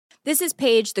This is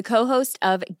Paige, the co-host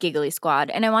of Giggly Squad,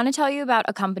 and I want to tell you about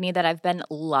a company that I've been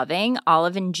loving,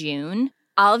 Olive & June.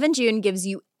 Olive & June gives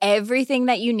you everything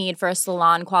that you need for a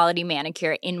salon-quality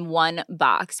manicure in one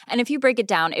box. And if you break it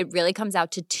down, it really comes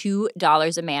out to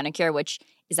 $2 a manicure, which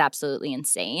is absolutely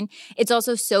insane. It's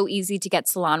also so easy to get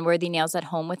salon-worthy nails at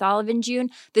home with Olive & June.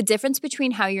 The difference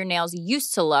between how your nails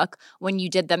used to look when you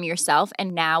did them yourself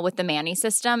and now with the Mani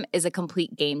system is a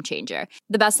complete game changer.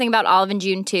 The best thing about Olive &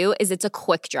 June, too, is it's a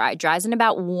quick dry. Dries in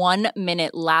about 1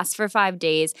 minute, lasts for 5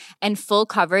 days, and full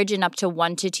coverage in up to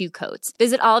 1 to 2 coats.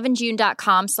 Visit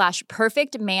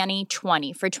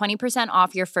oliveandjune.com/perfectmani20 for 20%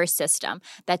 off your first system.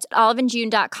 That's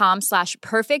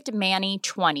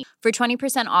oliveandjune.com/perfectmani20 for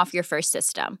 20% off your first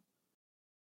system.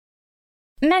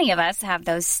 Many of us have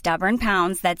those stubborn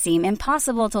pounds that seem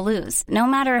impossible to lose, no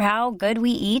matter how good we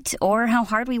eat or how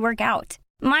hard we work out.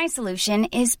 My solution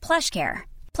is PlushCare.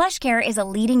 PlushCare is a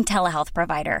leading telehealth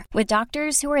provider with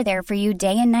doctors who are there for you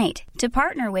day and night to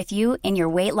partner with you in your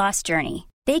weight loss journey.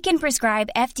 They can prescribe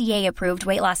FDA-approved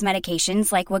weight loss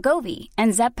medications like Wegovy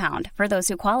and Zepbound for those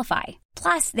who qualify.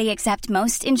 Plus, they accept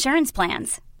most insurance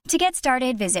plans. To get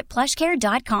started, visit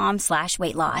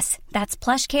plushcare.com/weightloss. That's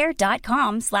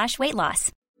plushcare.com/weightloss.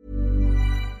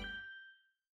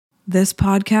 This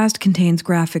podcast contains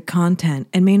graphic content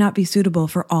and may not be suitable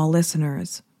for all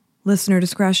listeners. Listener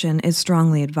discretion is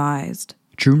strongly advised.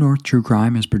 True North True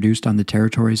Crime is produced on the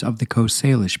territories of the Coast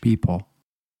Salish people.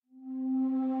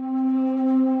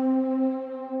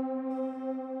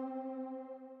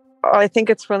 I think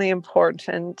it's really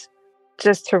important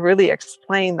just to really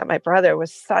explain that my brother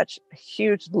was such a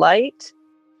huge light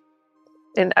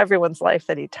in everyone's life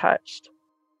that he touched.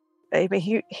 I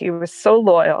mean, he was so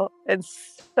loyal and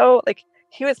so,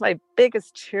 he was my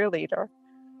biggest cheerleader.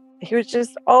 He was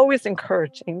just always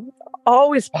encouraging,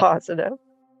 always positive.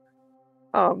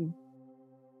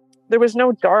 There was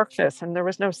no darkness and there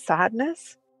was no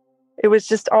sadness. It was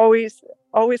just always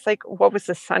like, what was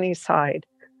the sunny side?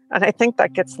 And I think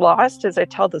that gets lost as I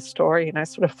tell the story and I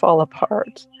sort of fall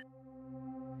apart.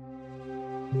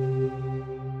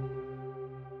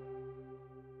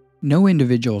 No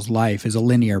individual's life is a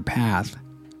linear path.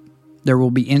 There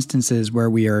will be instances where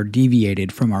we are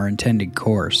deviated from our intended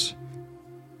course.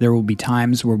 There will be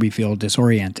times where we feel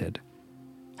disoriented.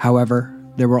 However,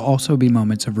 there will also be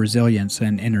moments of resilience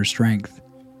and inner strength.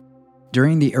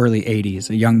 During the early 80s,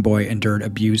 a young boy endured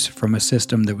abuse from a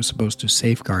system that was supposed to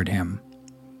safeguard him.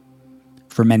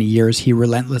 For many years, he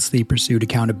relentlessly pursued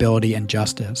accountability and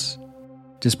justice.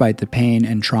 Despite the pain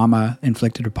and trauma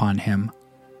inflicted upon him,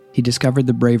 he discovered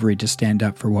the bravery to stand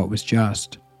up for what was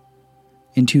just.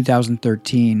 In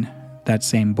 2013, that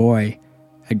same boy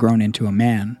had grown into a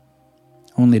man,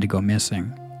 only to go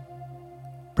missing.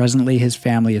 Presently, his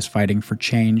family is fighting for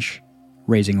change,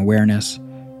 raising awareness,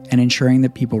 and ensuring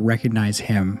that people recognize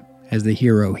him as the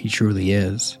hero he truly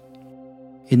is.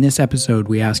 In this episode,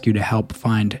 we ask you to help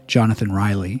find Jonathan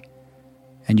Riley,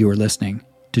 and you are listening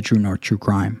to True North True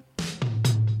Crime.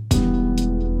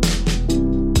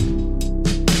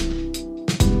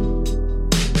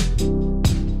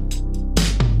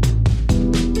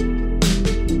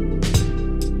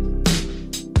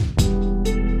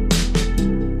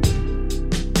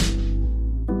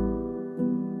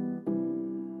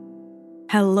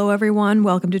 Hello, everyone.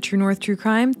 Welcome to True North True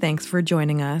Crime. Thanks for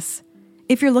joining us.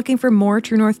 If you're looking for more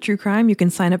True North True Crime, you can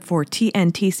sign up for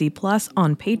TNTC Plus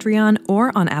on Patreon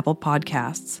or on Apple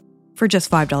Podcasts. For just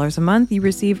 $5 a month, you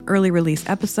receive early release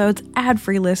episodes,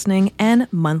 ad-free listening, and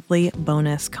monthly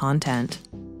bonus content.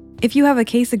 If you have a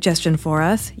case suggestion for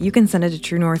us, you can send it to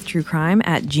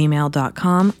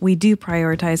truenorthtruecrime@gmail.com. We do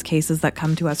prioritize cases that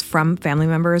come to us from family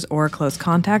members or close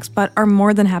contacts, but are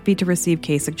more than happy to receive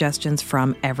case suggestions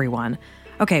from everyone.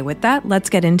 Okay, with that, let's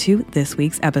get into this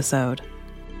week's episode.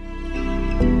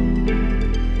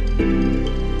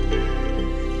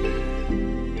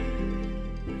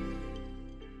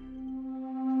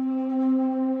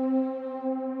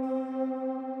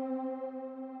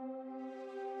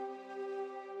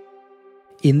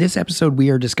 In this episode, we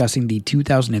are discussing the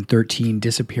 2013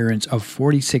 disappearance of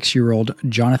 46-year-old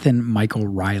Jonathan Michael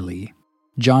Riley.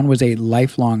 John was a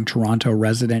lifelong Toronto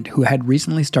resident who had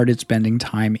recently started spending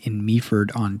time in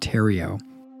Meaford, Ontario.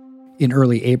 In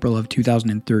early April of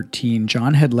 2013,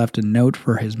 John had left a note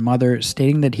for his mother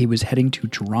stating that he was heading to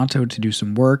Toronto to do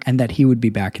some work and that he would be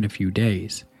back in a few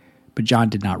days. But John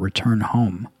did not return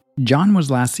home. John was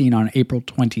last seen on April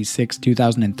 26,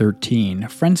 2013.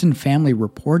 Friends and family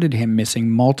reported him missing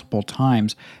multiple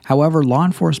times. However, law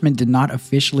enforcement did not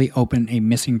officially open a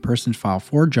missing persons file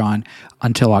for John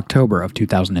until October of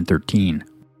 2013.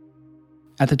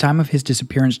 At the time of his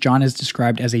disappearance, John is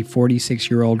described as a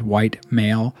 46-year-old white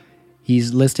male,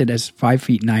 He's listed as 5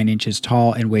 feet 9 inches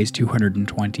tall and weighs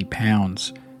 220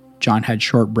 pounds. John had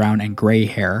short brown and gray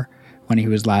hair when he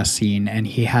was last seen, and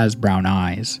he has brown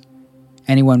eyes.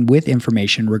 Anyone with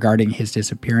information regarding his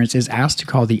disappearance is asked to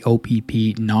call the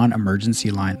OPP non-emergency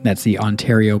line. That's the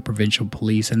Ontario Provincial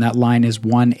Police, and that line is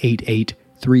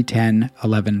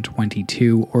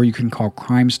 1-888-310-1122, or you can call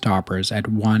Crime Stoppers at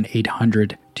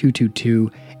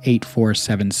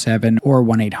 1-800-222-8477 or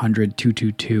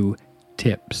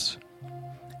 1-800-222-TIPS.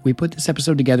 We put this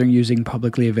episode together using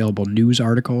publicly available news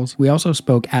articles. We also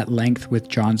spoke at length with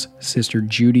John's sister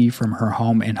Judy from her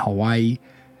home in Hawaii.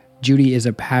 Judy is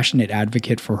a passionate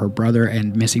advocate for her brother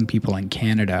and missing people in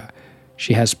Canada.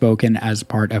 She has spoken as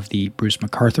part of the Bruce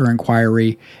MacArthur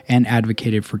inquiry and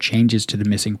advocated for changes to the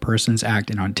Missing Persons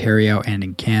Act in Ontario and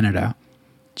in Canada.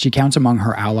 She counts among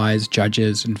her allies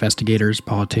judges, investigators,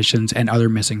 politicians, and other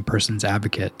missing persons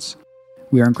advocates.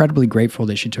 We are incredibly grateful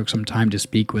that she took some time to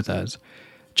speak with us.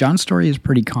 John's story is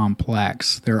pretty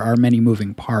complex. There are many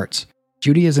moving parts.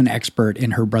 Judy is an expert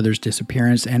in her brother's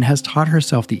disappearance and has taught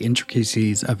herself the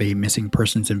intricacies of a missing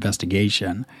persons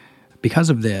investigation. Because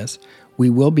of this, we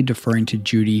will be deferring to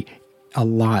Judy a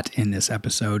lot in this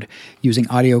episode, using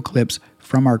audio clips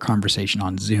from our conversation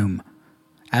on Zoom.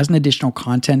 As an additional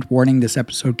content warning, this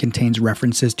episode contains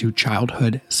references to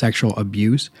childhood sexual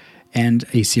abuse and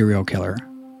a serial killer.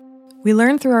 We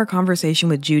learned through our conversation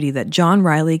with Judy that John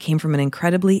Riley came from an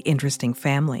incredibly interesting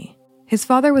family. His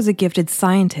father was a gifted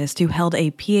scientist who held a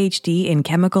PhD in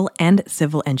chemical and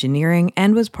civil engineering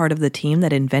and was part of the team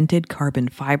that invented carbon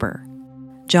fiber.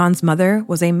 John's mother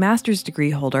was a master's degree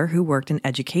holder who worked in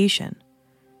education.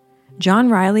 John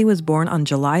Riley was born on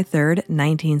July 3rd,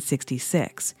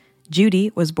 1966.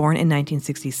 Judy was born in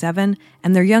 1967,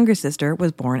 and their younger sister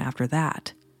was born after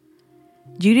that.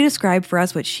 Judy described for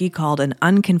us what she called an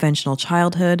unconventional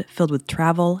childhood filled with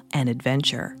travel and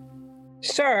adventure.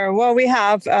 Sure. Well, we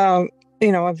have, a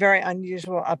very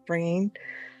unusual upbringing.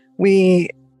 My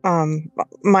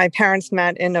parents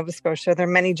met in Nova Scotia. They're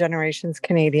many generations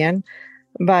Canadian.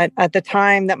 But at the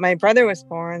time that my brother was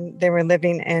born, they were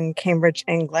living in Cambridge,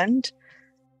 England.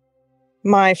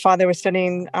 My father was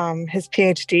studying his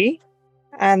PhD.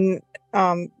 And,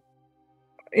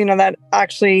 that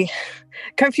actually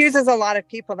confuses a lot of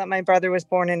people that my brother was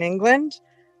born in England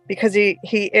because he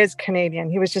is Canadian.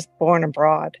 He was just born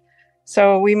abroad.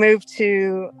 So we moved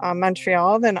to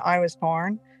Montreal, then I was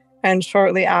born. And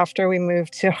shortly after, we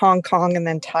moved to Hong Kong and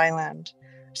then Thailand.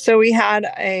 So we had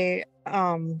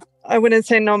I wouldn't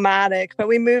say nomadic, but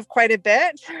we moved quite a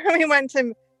bit. We went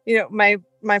to,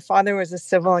 my father was a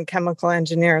civil and chemical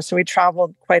engineer. So we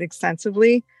traveled quite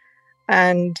extensively.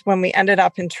 And when we ended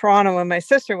up in Toronto, when my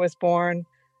sister was born,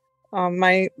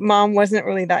 my mom wasn't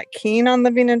really that keen on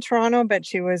living in Toronto, but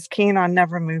she was keen on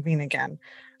never moving again.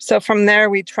 So from there,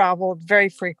 we traveled very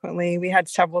frequently. We had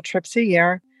several trips a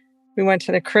year. We went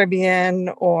to the Caribbean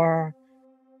or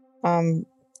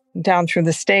down through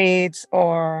the States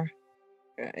or,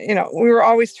 we were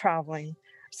always traveling.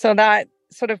 So that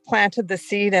sort of planted the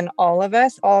seed in all of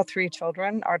us. All three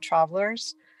children are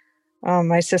travelers.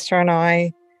 My sister and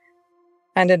I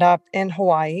ended up in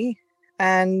Hawaii.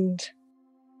 And,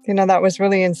 that was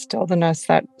really instilled in us,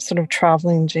 that sort of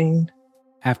traveling gene.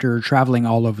 After traveling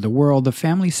all over the world, the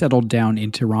family settled down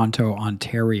in Toronto,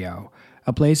 Ontario,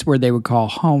 a place where they would call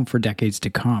home for decades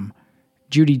to come.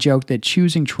 Judy joked that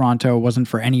choosing Toronto wasn't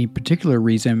for any particular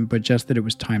reason, but just that it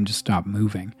was time to stop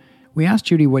moving. We asked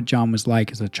Judy what John was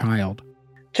like as a child.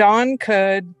 John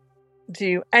could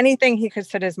do anything he could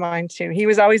set his mind to. He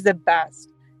was always the best.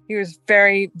 He was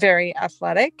very, very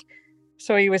athletic.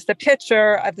 So he was the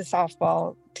pitcher of the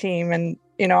softball team. And,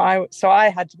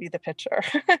 I had to be the pitcher.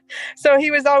 So he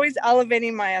was always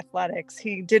elevating my athletics.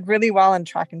 He did really well in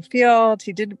track and field.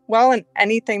 He did well in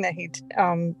anything that he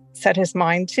set his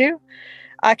mind to.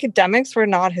 Academics were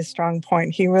not his strong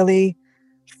point. He really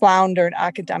floundered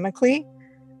academically.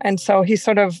 And so he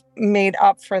sort of made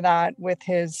up for that with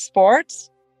his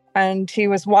sports. And he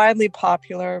was widely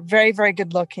popular, very, very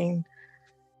good looking,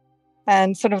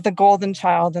 and sort of the golden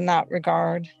child in that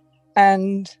regard.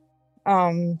 And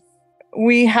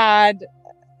we had,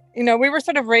 we were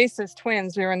sort of raised as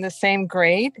twins. We were in the same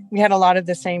grade. We had a lot of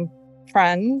the same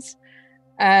friends.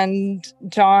 And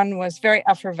John was very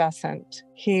effervescent.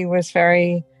 He was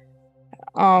very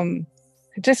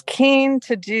just keen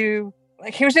to do,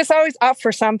 he was just always up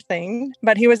for something,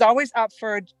 but he was always up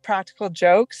for practical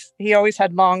jokes. He always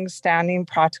had long-standing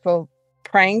practical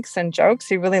pranks and jokes.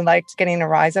 He really liked getting a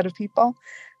rise out of people.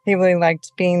 He really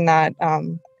liked being that,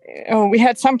 we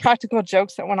had some practical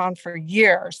jokes that went on for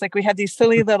years. Like we had these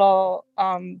silly little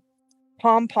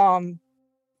pom-pom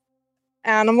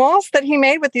animals that he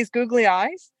made with these googly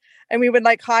eyes. And we would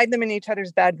like hide them in each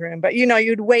other's bedroom. But,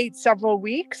 you'd wait several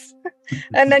weeks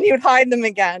and then you'd hide them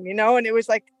again, and it was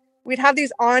like, we'd have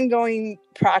these ongoing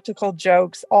practical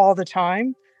jokes all the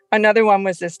time. Another one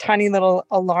was this tiny little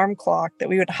alarm clock that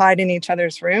we would hide in each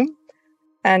other's room.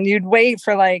 And you'd wait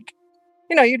for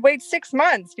you'd wait 6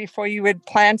 months before you would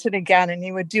plant it again. And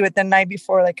you would do it the night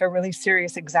before like a really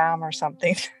serious exam or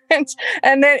something.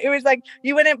 and then it was like,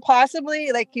 you wouldn't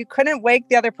possibly, you couldn't wake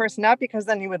the other person up because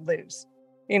then you would lose.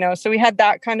 So we had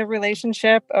that kind of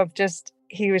relationship of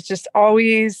he was just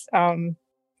always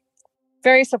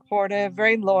very supportive,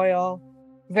 very loyal,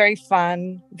 very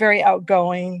fun, very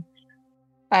outgoing,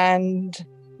 and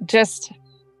just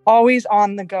always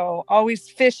on the go, always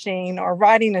fishing or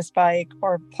riding his bike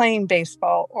or playing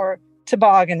baseball or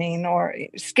tobogganing or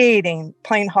skating,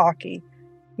 playing hockey,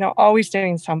 always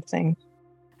doing something.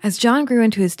 As John grew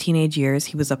into his teenage years,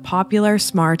 he was a popular,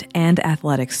 smart, and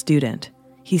athletic student.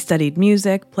 He studied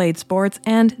music, played sports,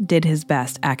 and did his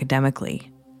best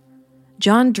academically.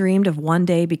 John dreamed of one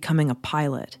day becoming a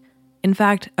pilot. In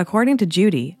fact, according to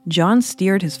Judy, John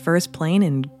steered his first plane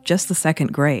in just the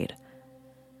 2nd grade.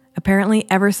 Apparently,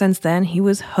 ever since then, he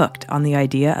was hooked on the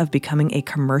idea of becoming a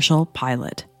commercial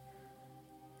pilot.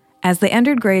 As they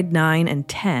entered grade 9 and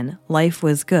 10, life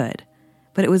was good,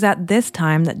 but it was at this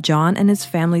time that John and his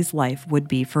family's life would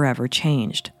be forever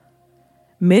changed.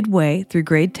 Midway through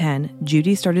grade 10,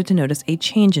 Judy started to notice a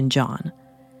change in John.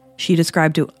 She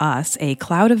described to us a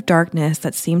cloud of darkness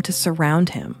that seemed to surround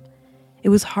him. It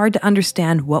was hard to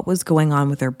understand what was going on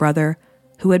with her brother,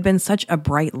 who had been such a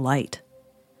bright light.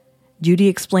 Judy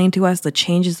explained to us the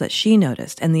changes that she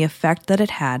noticed and the effect that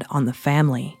it had on the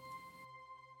family.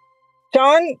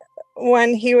 John,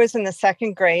 when he was in the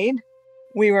 2nd grade,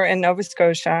 we were in Nova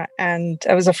Scotia, and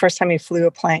it was the first time he flew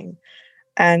a plane.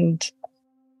 And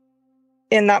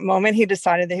in that moment, he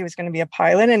decided that he was going to be a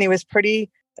pilot, and he was pretty,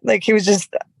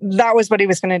 that was what he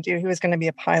was going to do. He was going to be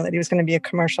a pilot. He was going to be a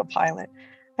commercial pilot.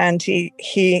 And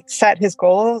he set his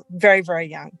goal very, very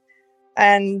young.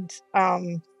 And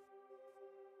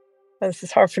this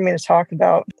is hard for me to talk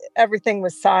about. Everything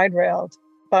was side railed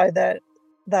by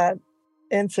that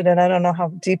incident. I don't know how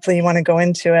deeply you want to go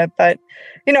into it, but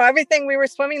everything, we were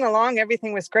swimming along,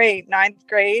 everything was great. 9th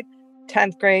grade,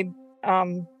 10th grade,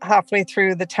 halfway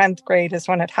through the 10th grade is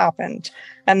when it happened.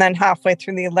 And then halfway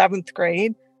through the 11th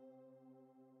grade,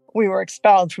 we were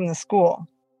expelled from the school.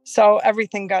 So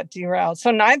everything got derailed. So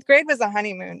 9th grade was a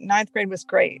honeymoon. 9th grade was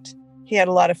great. He had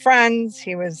a lot of friends.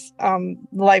 He was the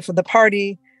life of the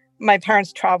party. My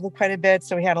parents traveled quite a bit,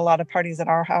 so we had a lot of parties at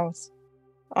our house.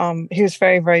 He was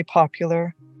very, very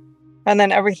popular. And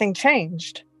then everything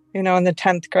changed, in the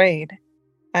 10th grade.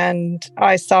 And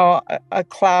I saw a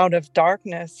cloud of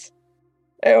darkness.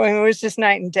 It was just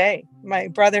night and day. My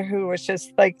brother, who was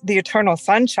just like the eternal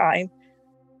sunshine,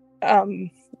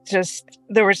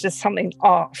 there was just something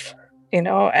off, and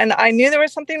I knew there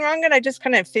was something wrong and I just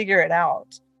couldn't figure it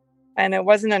out. And it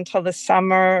wasn't until the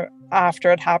summer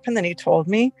after it happened that he told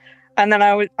me. And then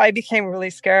I became really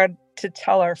scared to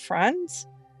tell our friends.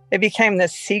 It became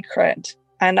this secret.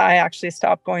 And I actually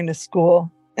stopped going to school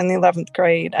in the 11th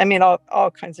grade. I mean,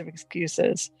 all kinds of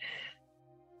excuses.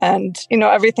 And,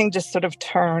 everything just sort of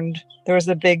turned. There was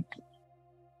a big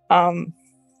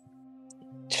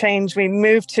change. Once we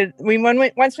moved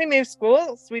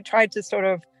schools, we tried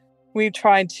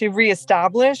to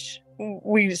reestablish.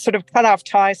 We sort of cut off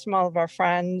ties from all of our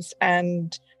friends,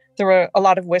 and there were a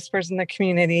lot of whispers in the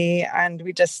community, and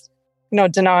we just,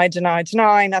 deny,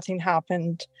 nothing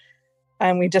happened.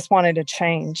 And we just wanted to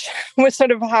change. It was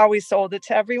sort of how we sold it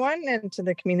to everyone and to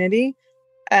the community.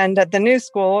 And at the new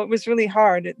school, it was really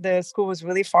hard. The school was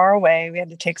really far away. We had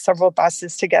to take several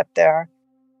buses to get there.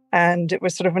 And it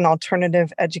was sort of an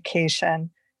alternative education.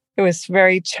 It was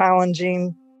very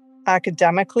challenging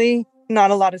academically,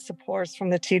 not a lot of supports from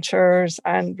the teachers,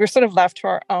 and we're sort of left to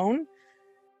our own.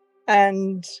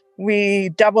 And we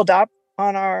doubled up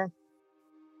on our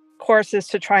courses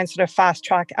to try and sort of fast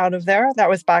track out of there. That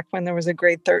was back when there was a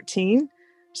grade 13.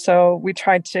 So we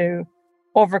tried to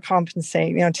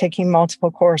overcompensate, taking multiple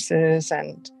courses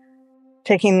and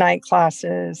taking night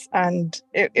classes. And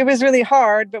it was really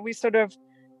hard, but we sort of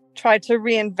tried to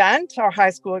reinvent our high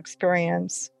school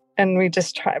experience. And we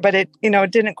just tried, but it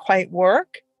didn't quite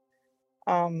work.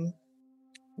 John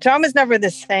was never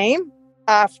the same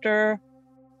after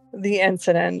the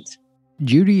incident.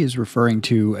 Judy is referring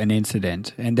to an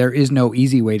incident, and there is no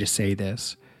easy way to say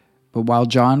this. But while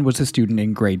John was a student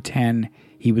in grade 10,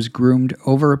 he was groomed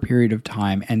over a period of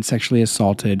time and sexually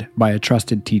assaulted by a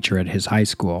trusted teacher at his high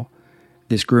school.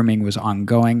 This grooming was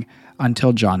ongoing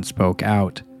until John spoke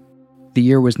out. The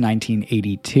year was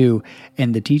 1982,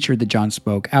 and the teacher that John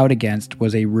spoke out against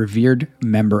was a revered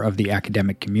member of the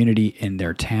academic community in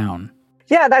their town.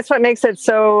 Yeah, that's what makes it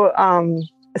so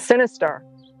sinister,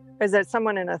 is that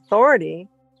someone in authority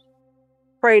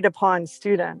preyed upon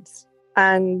students.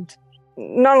 And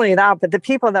not only that, but the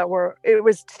people that it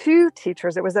was two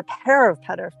teachers, it was a pair of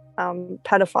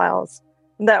pedophiles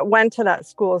that went to that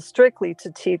school strictly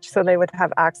to teach so they would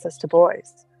have access to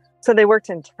boys. So they worked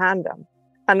in tandem.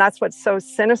 And that's what's so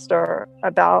sinister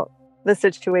about the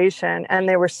situation. And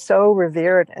they were so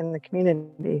revered in the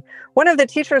community. One of the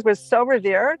teachers was so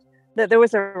revered that there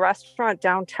was a restaurant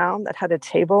downtown that had a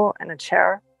table and a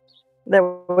chair that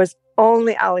was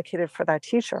only allocated for that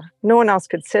teacher. No one else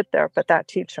could sit there but that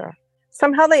teacher.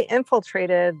 Somehow they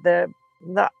infiltrated the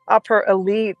upper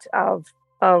elite of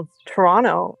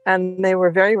Toronto, and they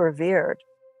were very revered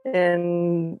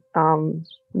in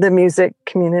the music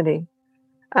community.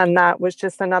 And that was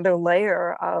just another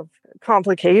layer of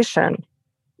complication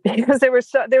because they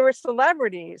were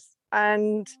celebrities,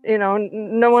 and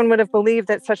no one would have believed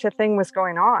that such a thing was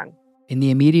going on. In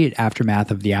the immediate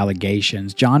aftermath of the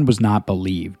allegations, John was not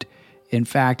believed. In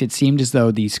fact, it seemed as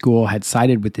though the school had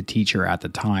sided with the teacher at the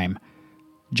time.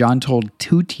 John told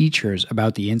 2 teachers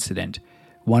about the incident.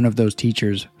 One of those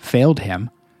teachers failed him,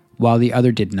 while the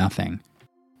other did nothing.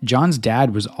 John's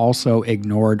dad was also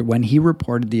ignored when he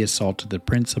reported the assault to the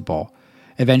principal.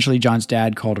 Eventually, John's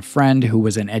dad called a friend who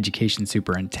was an education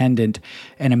superintendent,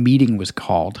 and a meeting was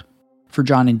called. For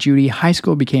John and Judy, high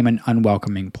school became an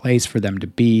unwelcoming place for them to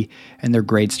be, and their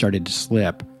grades started to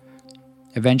slip.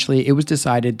 Eventually, it was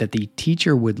decided that the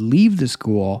teacher would leave the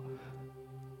school,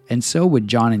 and so would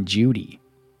John and Judy.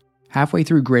 Halfway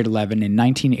through grade 11 in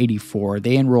 1984,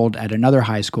 they enrolled at another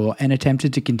high school and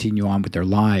attempted to continue on with their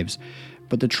lives.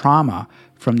 But the trauma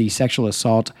from the sexual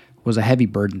assault was a heavy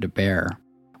burden to bear.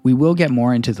 We will get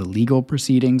more into the legal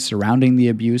proceedings surrounding the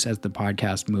abuse as the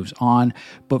podcast moves on,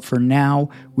 but for now,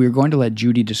 we're going to let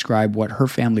Judy describe what her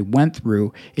family went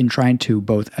through in trying to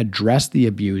both address the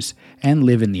abuse and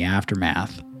live in the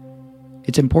aftermath.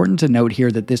 It's important to note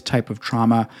here that this type of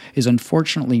trauma is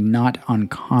unfortunately not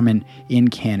uncommon in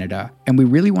Canada, and we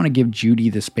really want to give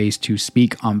Judy the space to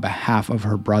speak on behalf of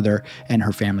her brother and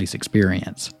her family's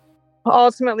experience.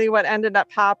 Ultimately, what ended up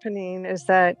happening is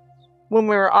that when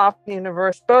we were off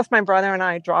university, both my brother and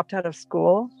I dropped out of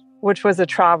school, which was a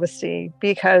travesty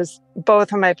because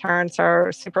both of my parents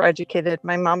are super educated.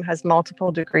 My mom has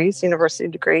multiple degrees, university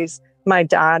degrees. My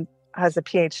dad has a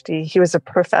PhD. He was a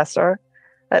professor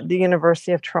at the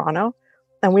University of Toronto,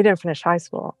 and we didn't finish high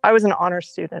school. I was an honor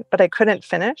student, but I couldn't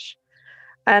finish.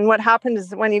 And what happened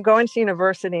is when you go into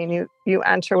university and you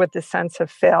enter with this sense of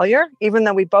failure, even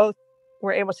though we both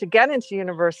were able to get into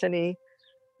university,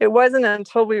 it wasn't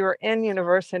until we were in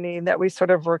university that we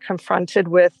sort of were confronted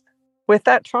with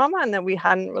that trauma and that we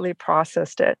hadn't really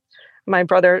processed it. My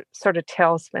brother started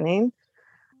tail spinning.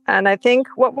 And I think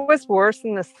what was worse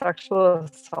than the sexual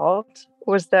assault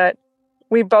was that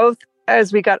we both,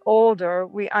 as we got older,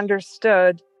 we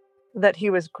understood that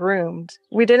he was groomed.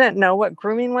 We didn't know what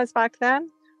grooming was back then.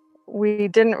 We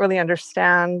didn't really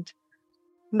understand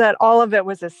that all of it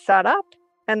was a setup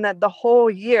and that the whole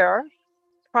year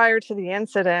prior to the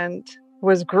incident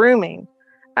was grooming.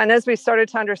 And as we started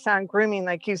to understand grooming,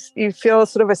 like you feel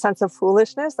sort of a sense of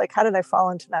foolishness, like how did I fall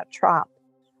into that trap?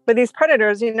 But these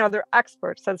predators, they're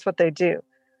experts. That's what they do.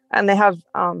 And they have,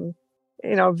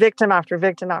 victim after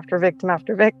victim after victim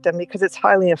after victim because it's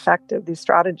highly effective, these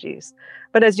strategies.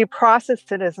 But as you process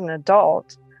it as an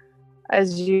adult,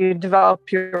 as you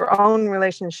develop your own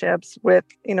relationships with,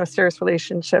 serious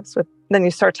relationships with, then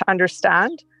you start to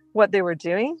understand what they were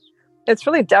doing. It's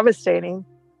really devastating,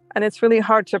 and it's really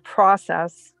hard to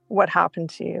process what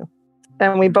happened to you.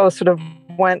 And we both sort of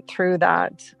went through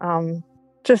that,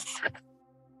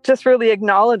 just really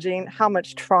acknowledging how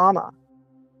much trauma.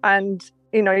 And,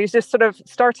 you just sort of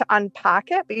start to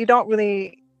unpack it, but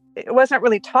it wasn't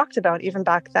really talked about even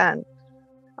back then.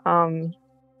 And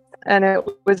it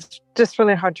was just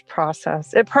really hard to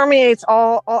process. It permeates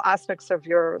all aspects of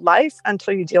your life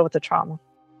until you deal with the trauma.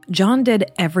 John did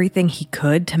everything he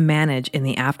could to manage in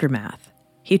the aftermath.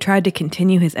 He tried to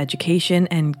continue his education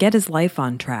and get his life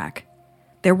on track.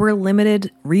 There were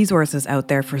limited resources out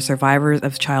there for survivors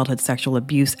of childhood sexual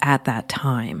abuse at that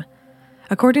time.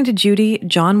 According to Judy,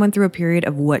 John went through a period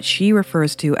of what she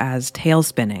refers to as tail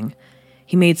spinning.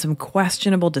 He made some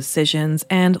questionable decisions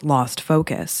and lost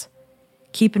focus.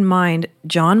 Keep in mind,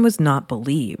 John was not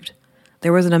believed.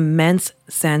 There was an immense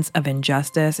sense of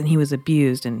injustice, and he was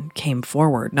abused and came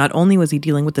forward. Not only was he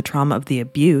dealing with the trauma of the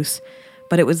abuse,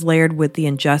 but it was layered with the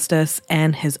injustice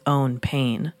and his own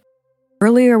pain.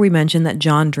 Earlier, we mentioned that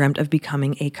John dreamt of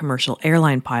becoming a commercial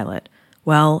airline pilot.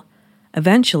 Well,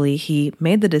 eventually, he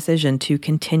made the decision to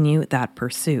continue that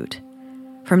pursuit.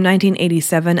 From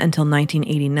 1987 until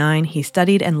 1989, he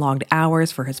studied and logged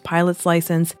hours for his pilot's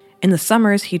license. In the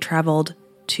summers, he traveled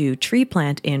to tree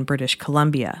plant in British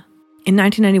Columbia. In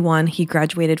 1991, he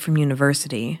graduated from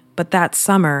university, but that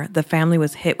summer, the family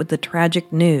was hit with the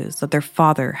tragic news that their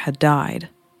father had died.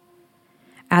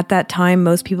 At that time,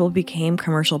 most people became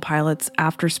commercial pilots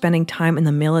after spending time in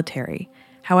the military.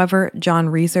 However, John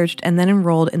researched and then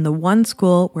enrolled in the one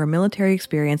school where military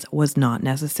experience was not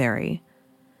necessary.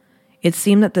 It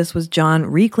seemed that this was John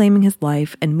reclaiming his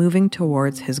life and moving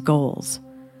towards his goals.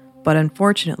 But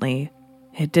unfortunately,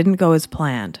 it didn't go as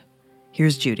planned.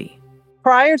 Here's Judy.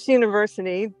 Prior to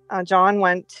university, John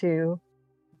went to,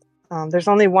 there's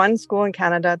only one school in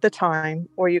Canada at the time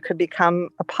where you could become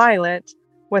a pilot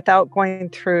without going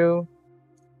through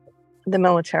the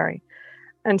military.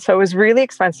 And so it was really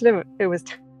expensive. It was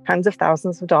tens of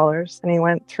thousands of dollars. And he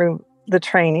went through the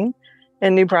training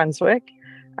in New Brunswick,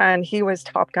 and he was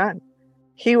Top Gun.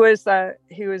 He was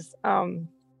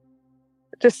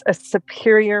just a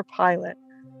superior pilot.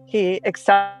 He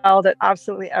excelled at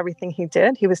absolutely everything he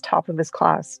did. He was top of his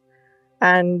class.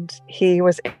 And he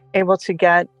was able to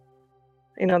get,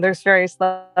 there's various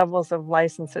levels of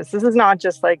licenses. This is not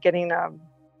just like getting a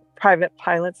private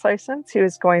pilot's license. He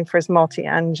was going for his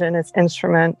multi-engine, his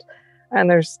instrument. And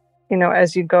there's,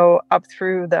 as you go up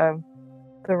through the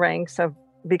ranks of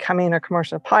becoming a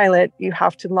commercial pilot, you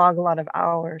have to log a lot of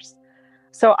hours.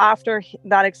 So after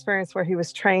that experience where he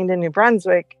was trained in New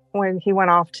Brunswick, when he went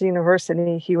off to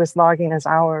university, he was logging his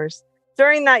hours.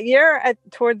 During that year,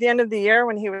 toward the end of the year,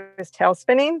 when he was tail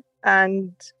spinning,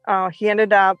 and he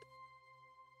ended up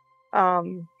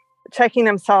checking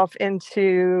himself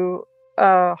into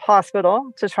a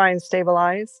hospital to try and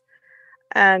stabilize.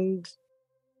 And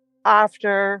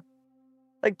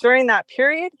during that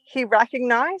period, he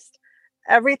recognized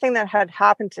everything that had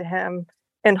happened to him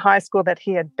in high school that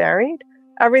he had buried.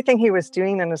 Everything he was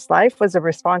doing in his life was a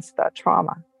response to that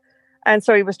trauma. And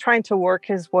so he was trying to work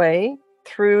his way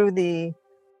through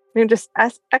just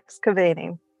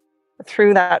excavating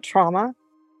through that trauma.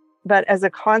 But as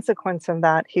a consequence of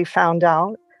that, he found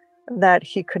out that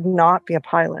he could not be a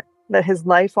pilot, that his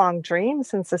lifelong dream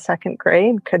since the second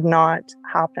grade could not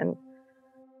happen.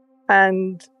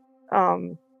 And,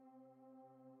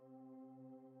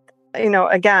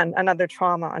 again, another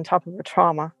trauma on top of a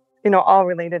trauma, all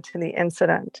related to the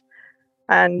incident.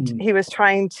 And he was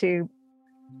trying to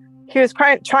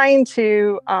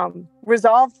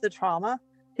resolve the trauma.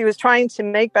 He was trying to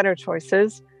make better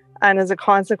choices. And as a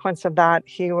consequence of that,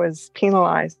 he was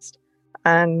penalized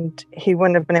and he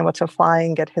wouldn't have been able to fly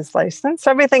and get his license.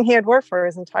 Everything he had worked for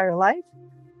his entire life,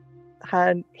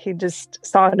 he just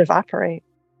saw it evaporate.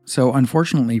 So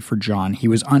unfortunately for John, he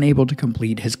was unable to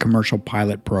complete his commercial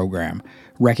pilot program.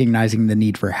 Recognizing the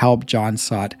need for help, John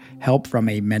sought help from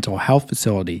a mental health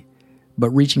facility. But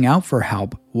reaching out for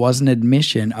help was an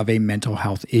admission of a mental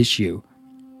health issue.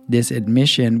 This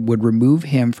admission would remove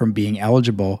him from being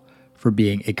eligible for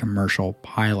being a commercial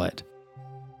pilot.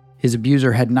 His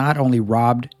abuser had not only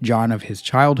robbed John of his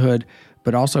childhood,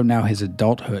 but also now his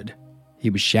adulthood. He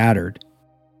was shattered.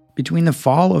 Between the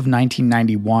fall of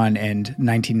 1991 and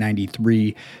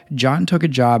 1993, John took a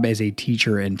job as a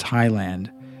teacher in Thailand,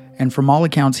 and from all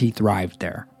accounts he thrived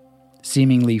there,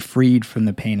 seemingly freed from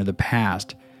the pain of the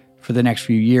past. For the next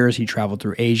few years, he traveled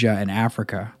through Asia and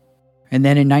Africa. And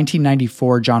then in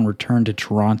 1994, John returned to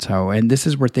Toronto, and this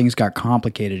is where things got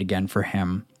complicated again for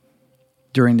him.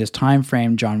 During this time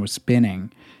frame, John was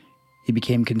spinning. He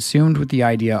became consumed with the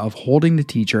idea of holding the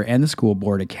teacher and the school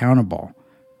board accountable.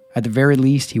 At the very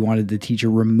least, he wanted the teacher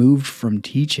removed from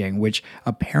teaching, which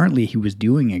apparently he was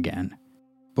doing again.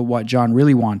 But what John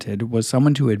really wanted was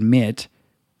someone to admit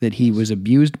that he was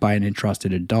abused by an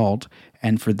entrusted adult,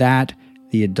 and for that,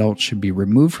 the adult should be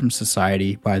removed from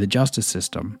society by the justice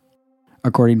system.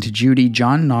 According to Judy,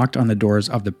 John knocked on the doors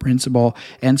of the principal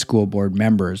and school board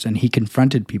members, and he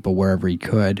confronted people wherever he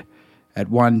could. At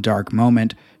one dark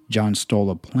moment, John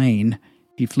stole a plane.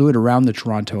 He flew it around the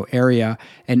Toronto area,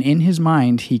 and in his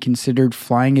mind, he considered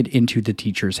flying it into the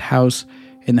teacher's house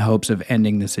in the hopes of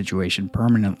ending the situation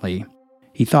permanently.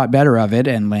 He thought better of it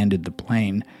and landed the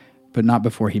plane, but not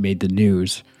before he made the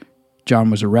news.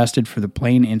 John was arrested for the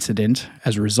plane incident.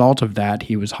 As a result of that,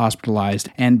 he was hospitalized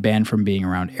and banned from being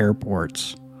around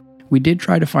airports. We did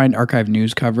try to find archive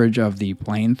news coverage of the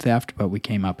plane theft, but we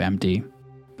came up empty.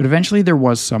 But eventually there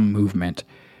was some movement.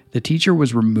 The teacher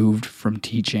was removed from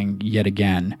teaching yet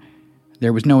again.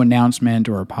 There was no announcement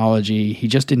or apology. He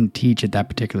just didn't teach at that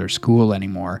particular school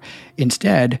anymore.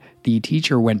 Instead, the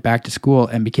teacher went back to school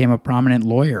and became a prominent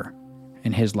lawyer,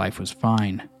 and his life was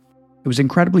fine. It was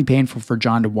incredibly painful for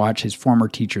John to watch his former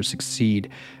teacher succeed,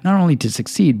 not only to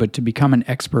succeed, but to become an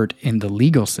expert in the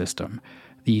legal system,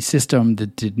 the system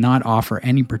that did not offer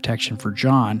any protection for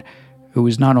John, who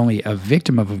was not only a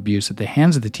victim of abuse at the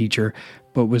hands of the teacher,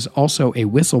 but was also a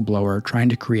whistleblower trying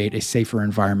to create a safer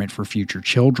environment for future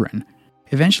children.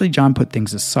 Eventually, John put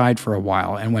things aside for a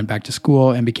while and went back to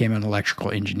school and became an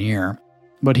electrical engineer,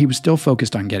 but he was still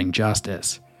focused on getting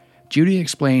justice. Judy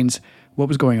explains what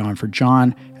was going on for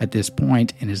John at this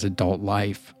point in his adult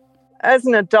life. As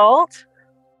an adult,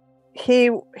 he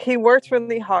worked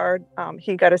really hard.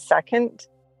 He got a second,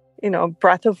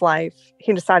 breath of life.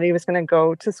 He decided he was going to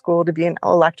go to school to be an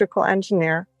electrical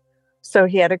engineer. So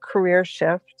he had a career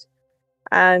shift.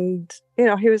 And,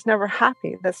 he was never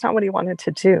happy. That's not what he wanted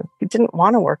to do. He didn't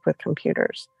want to work with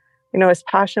computers. His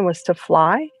passion was to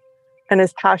fly, and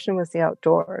his passion was the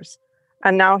outdoors.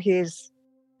 And now he's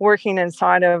working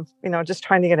inside of, just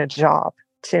trying to get a job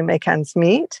to make ends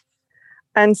meet.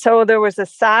 And so there was a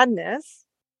sadness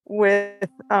with,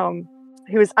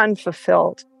 he was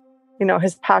unfulfilled.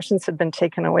 His passions had been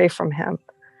taken away from him.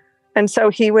 And so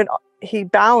he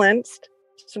balanced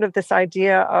sort of this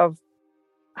idea of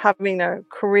having a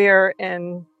career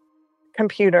in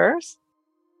computers.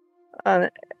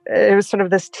 It was sort of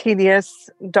this tedious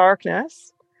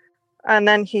darkness. And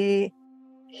then he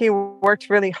worked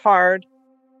really hard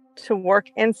to work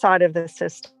inside of the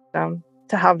system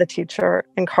to have the teacher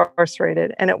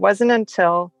incarcerated. And it wasn't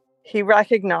until he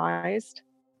recognized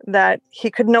that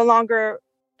he could no longer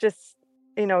just,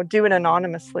 do it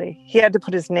anonymously. He had to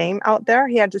put his name out there.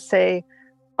 He had to say,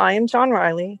 I am John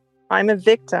Riley. I'm a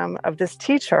victim of this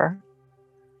teacher.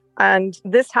 And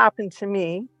this happened to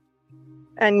me.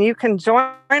 And you can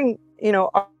join,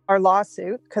 our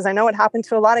lawsuit, because I know it happened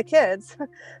to a lot of kids,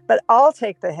 but I'll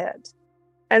take the hit.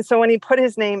 And so when he put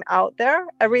his name out there,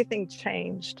 everything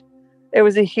changed. It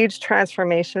was a huge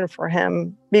transformation for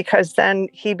him, because then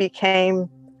he became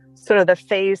sort of the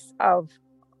face of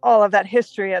all of that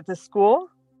history at the school,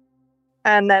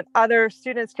 and that other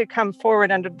students could come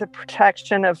forward under the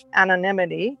protection of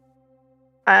anonymity.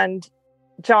 And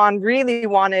John really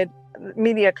wanted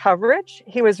media coverage.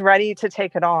 He was ready to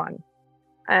take it on.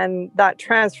 And that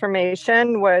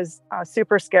transformation was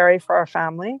super scary for our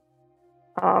family.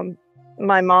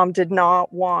 My mom did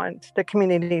not want the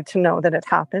community to know that it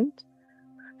happened.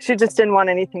 She just didn't want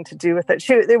anything to do with it.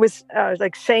 It was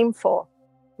shameful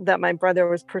that my brother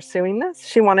was pursuing this.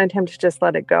 She wanted him to just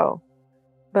let it go.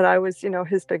 But I was,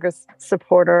 his biggest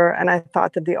supporter. And I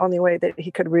thought that the only way that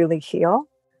he could really heal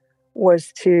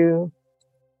was to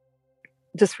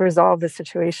just resolve the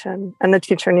situation. And the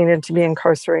teacher needed to be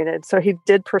incarcerated. So he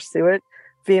did pursue it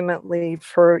vehemently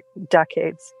for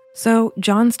decades. So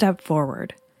John stepped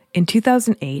forward. In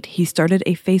 2008, he started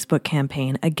a Facebook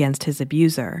campaign against his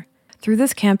abuser. Through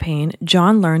this campaign,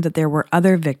 John learned that there were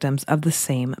other victims of the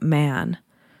same man.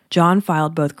 John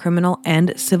filed both criminal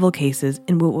and civil cases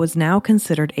in what was now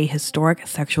considered a historic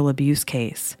sexual abuse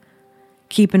case.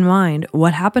 Keep in mind,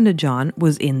 what happened to John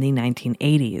was in the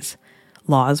 1980s.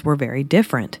 Laws were very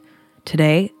different.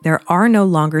 Today, there are no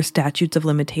longer statutes of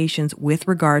limitations with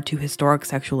regard to historic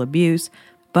sexual abuse,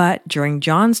 but during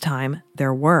John's time,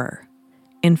 there were.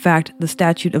 In fact, the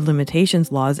statute of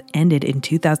limitations laws ended in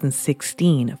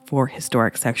 2016 for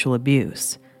historic sexual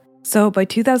abuse. So by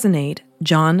 2008,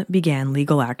 John began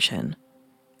legal action.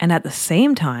 And at the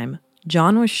same time,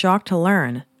 John was shocked to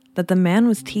learn that the man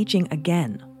was teaching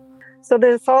again. So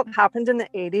the assault happened in the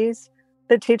 80s.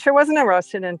 The teacher wasn't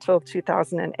arrested until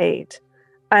 2008.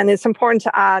 And it's important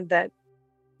to add that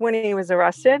when he was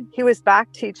arrested, he was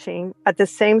back teaching at the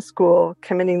same school,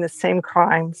 committing the same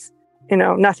crimes.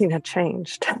 Nothing had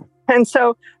changed. And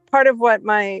so part of what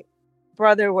my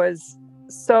brother was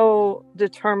so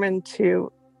determined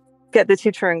to get the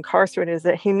teacher incarcerated is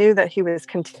that he knew that he was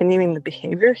continuing the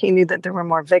behavior. He knew that there were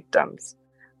more victims.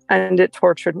 And it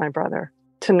tortured my brother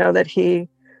to know that he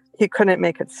couldn't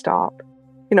make it stop.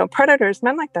 Predators,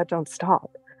 men like that don't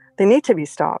stop. They need to be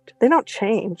stopped. They don't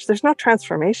change. There's no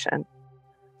transformation.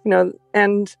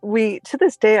 And to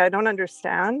this day, I don't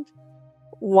understand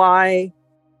why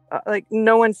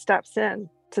no one steps in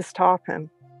to stop him.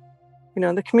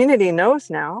 The community knows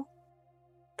now.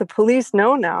 The police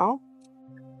know now.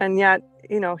 And yet,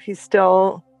 he's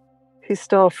still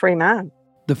a free man.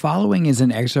 The following is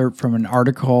an excerpt from an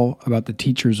article about the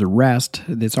teacher's arrest.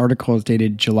 This article is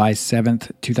dated July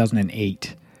 7th,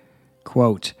 2008.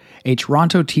 Quote, A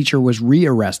Toronto teacher was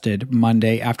rearrested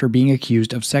Monday after being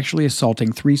accused of sexually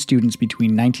assaulting 3 students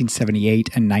between 1978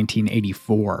 and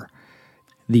 1984.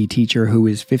 The teacher, who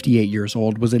is 58 years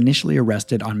old, was initially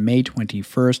arrested on May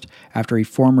 21st after a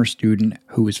former student,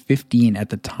 who was 15 at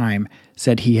the time,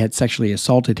 said he had sexually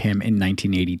assaulted him in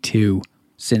 1982.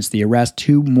 Since the arrest,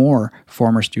 2 more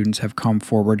former students have come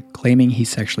forward claiming he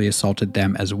sexually assaulted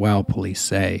them as well, police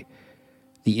say.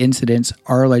 The incidents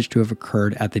are alleged to have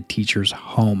occurred at the teacher's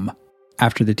home.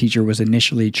 After the teacher was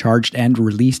initially charged and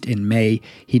released in May,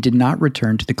 he did not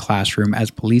return to the classroom as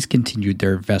police continued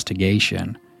their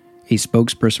investigation. A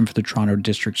spokesperson for the Toronto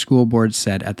District School Board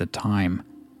said at the time.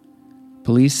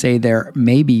 Police say there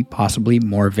may be possibly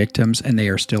more victims and they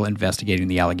are still investigating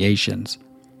the allegations.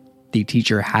 The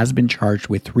teacher has been charged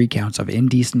with 3 counts of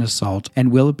indecent assault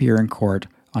and will appear in court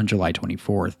on July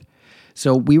 24th.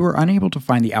 So we were unable to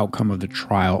find the outcome of the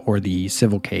trial or the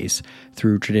civil case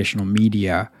through traditional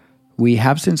media. We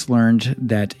have since learned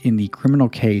that in the criminal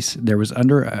case, it was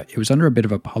under a bit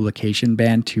of a publication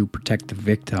ban to protect the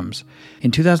victims.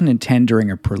 In 2010, during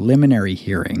a preliminary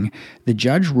hearing, the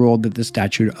judge ruled that the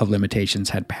statute of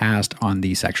limitations had passed on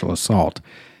the sexual assault.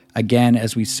 Again,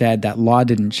 as we said, that law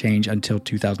didn't change until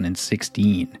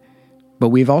 2016. But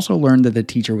we've also learned that the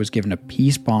teacher was given a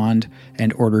peace bond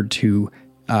and ordered to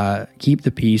keep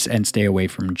the peace and stay away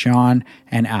from John,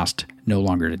 and asked no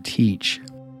longer to teach.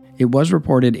 It was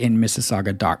reported in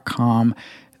Mississauga.com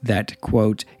that,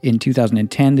 quote, in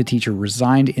 2010, the teacher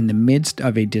resigned in the midst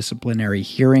of a disciplinary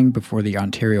hearing before the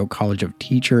Ontario College of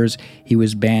Teachers. He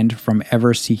was banned from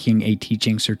ever seeking a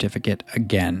teaching certificate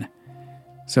again.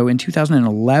 So in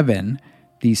 2011,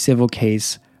 the civil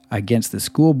case against the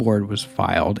school board was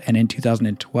filed, and in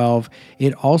 2012,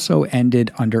 it also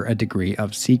ended under a degree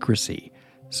of secrecy.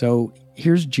 So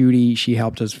here's Judy. She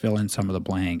helped us fill in some of the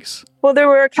blanks. Well, there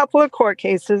were a couple of court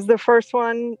cases. The first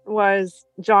one was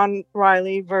John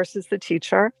Riley versus the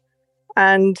teacher,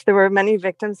 and there were many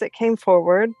victims that came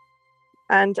forward.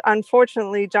 And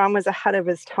unfortunately, John was ahead of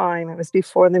his time. It was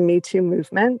before the Me Too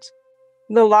movement.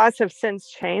 The laws have since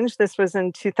changed. This was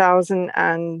in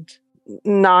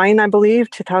 2009, I believe,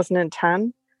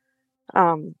 2010.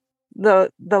 The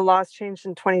laws changed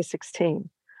in 2016.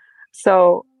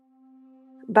 So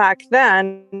back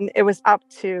then, it was up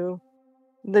to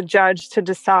the judge to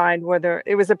decide whether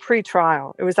it was a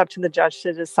pre-trial. It was up to the judge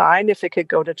to decide if it could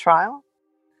go to trial.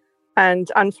 And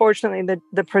unfortunately,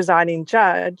 the presiding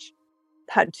judge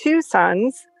had 2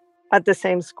 sons at the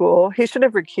same school. He should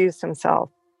have recused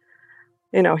himself.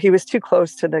 You know, he was too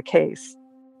close to the case.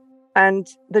 And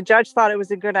the judge thought it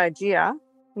was a good idea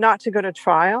not to go to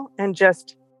trial and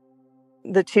just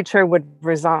the teacher would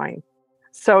resign.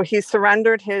 So he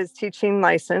surrendered his teaching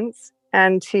license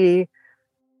and he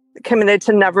committed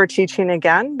to never teaching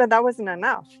again, but that wasn't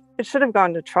enough. It should have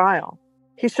gone to trial.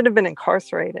 He should have been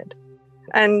incarcerated.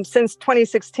 And since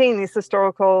 2016, these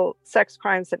historical sex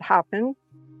crimes that happen,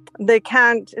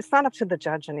 it's not up to the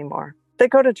judge anymore. They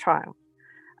go to trial.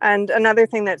 And another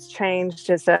thing that's changed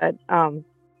is that,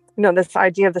 this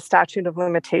idea of the statute of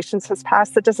limitations has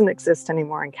passed. That doesn't exist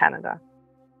anymore in Canada.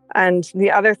 And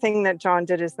the other thing that John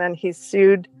did is then he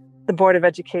sued the Board of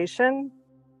Education.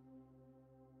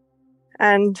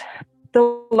 And the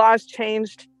laws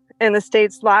changed in the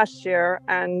States last year,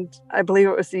 and I believe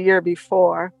it was the year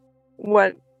before.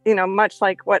 Much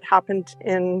like what happened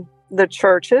in the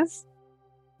churches,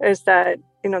 is that,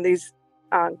 these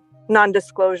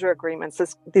non-disclosure agreements,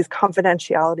 these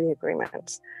confidentiality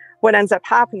agreements, what ends up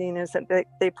happening is that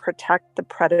they protect the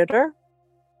predator,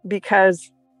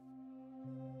 because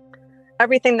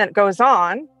everything that goes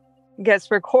on gets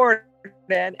recorded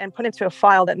and put into a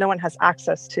file that no one has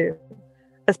access to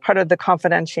as part of the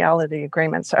confidentiality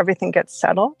agreement. So everything gets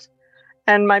settled.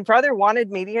 And my brother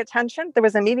wanted media attention. There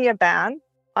was a media ban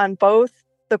on both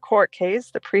the court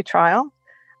case, the pretrial,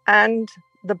 and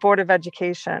the Board of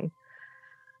Education.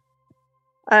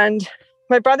 And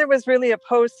my brother was really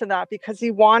opposed to that because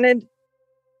he wanted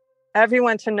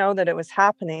everyone to know that it was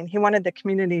happening. He wanted the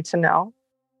community to know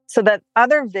so that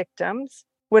other victims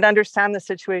would understand the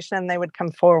situation and they would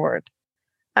come forward.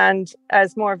 And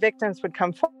as more victims would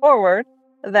come forward,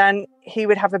 then he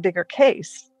would have a bigger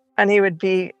case and he would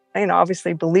be,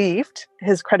 obviously believed.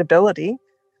 His credibility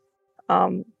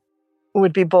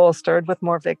would be bolstered with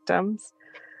more victims.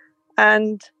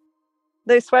 And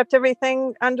they swept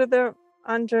everything under the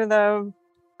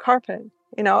carpet.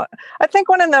 I think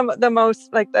one of the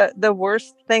most, the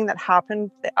worst thing that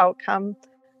happened, the outcome,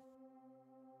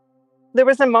 there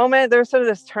was sort of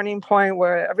this turning point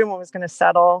where everyone was going to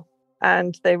settle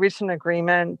and they reached an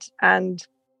agreement. And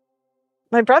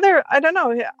my brother, I don't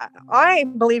know, I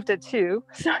believed it too.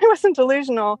 So I wasn't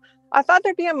delusional, I thought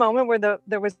there'd be a moment where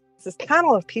there was this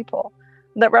panel of people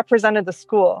that represented the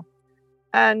school.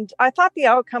 And I thought the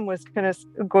outcome was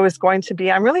going to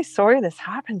be, I'm really sorry this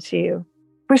happened to you.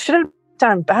 We should have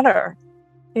done better,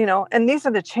 and these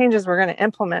are the changes we're going to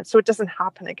implement so it doesn't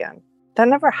happen again. That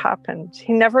never happened.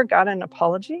 He never got an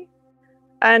apology.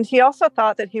 And he also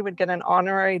thought that he would get an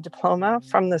honorary diploma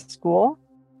from the school.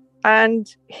 And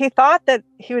he thought that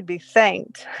he would be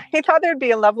thanked. He thought there'd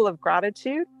be a level of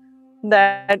gratitude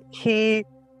that he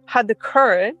had the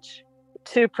courage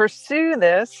to pursue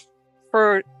this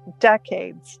for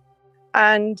decades.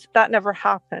 And that never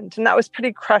happened. And that was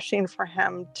pretty crushing for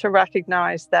him to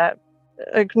recognize that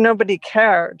nobody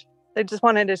cared. They just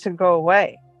wanted it to go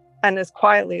away. And as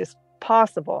quietly as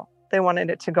possible, they wanted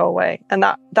it to go away. And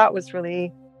that was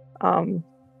really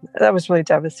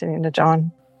devastating to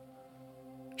John.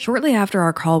 Shortly after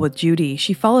our call with Judy,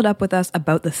 she followed up with us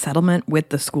about the settlement with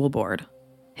the school board.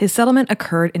 His settlement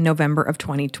occurred in November of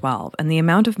 2012, and the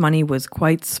amount of money was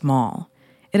quite small.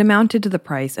 It amounted to the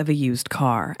price of a used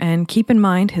car, and keep in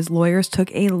mind his lawyers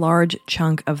took a large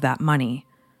chunk of that money.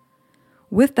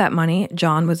 With that money,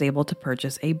 John was able to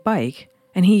purchase a bike,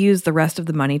 and he used the rest of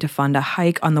the money to fund a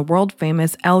hike on the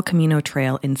world-famous El Camino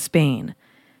Trail in Spain.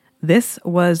 This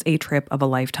was a trip of a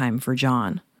lifetime for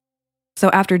John. So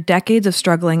after decades of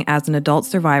struggling as an adult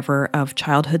survivor of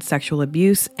childhood sexual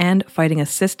abuse and fighting a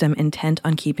system intent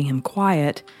on keeping him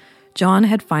quiet, John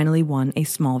had finally won a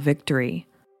small victory.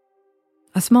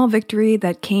 A small victory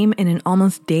that came in an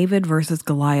almost David versus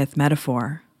Goliath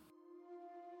metaphor.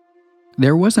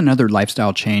 There was another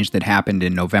lifestyle change that happened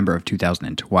in November of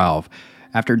 2012.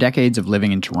 After decades of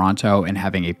living in Toronto and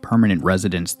having a permanent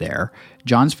residence there,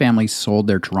 John's family sold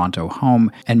their Toronto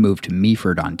home and moved to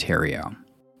Meaford, Ontario.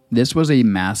 This was a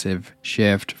massive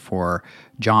shift for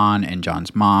John and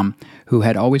John's mom, who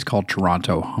had always called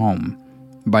Toronto home.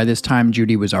 By this time,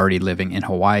 Judy was already living in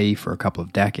Hawaii for a couple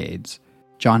of decades.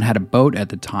 John had a boat at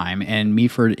the time, and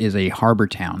Meaford is a harbor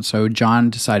town, so John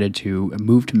decided to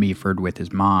move to Meaford with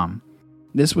his mom.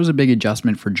 This was a big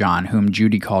adjustment for John, whom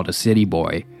Judy called a city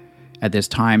boy. At this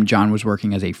time, John was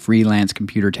working as a freelance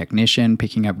computer technician,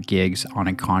 picking up gigs on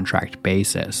a contract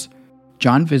basis.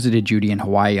 John visited Judy in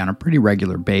Hawaii on a pretty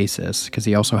regular basis, because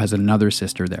he also has another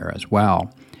sister there as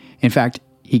well. In fact,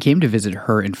 he came to visit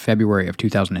her in February of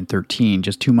 2013,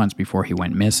 just 2 months before he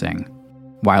went missing.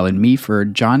 While in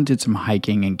Meaford, John did some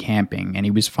hiking and camping, and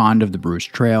he was fond of the Bruce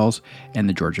Trails and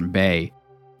the Georgian Bay.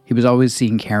 He was always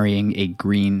seen carrying a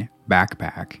green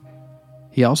backpack.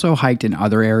 He also hiked in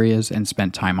other areas and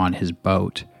spent time on his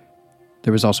boat.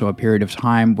 There was also a period of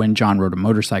time when John rode a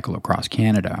motorcycle across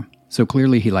Canada, so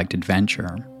clearly he liked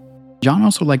adventure. John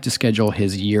also liked to schedule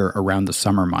his year around the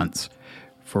summer months.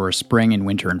 For spring and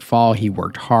winter and fall, he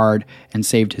worked hard and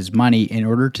saved his money in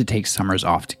order to take summers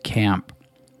off to camp.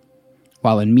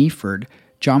 While in Meaford,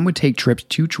 John would take trips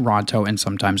to Toronto and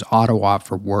sometimes Ottawa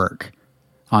for work.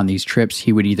 On these trips,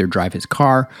 he would either drive his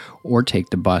car or take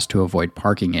the bus to avoid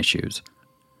parking issues.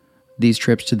 These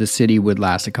trips to the city would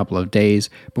last a couple of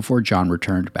days before John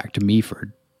returned back to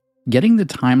Meaford. Getting the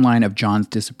timeline of John's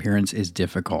disappearance is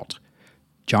difficult.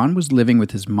 John was living with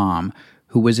his mom,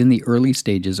 who was in the early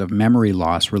stages of memory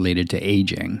loss related to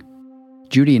aging.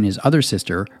 Judy and his other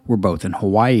sister were both in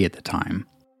Hawaii at the time.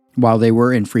 While they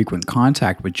were in frequent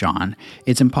contact with John,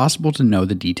 it's impossible to know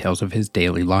the details of his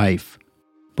daily life.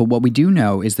 But what we do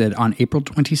know is that on April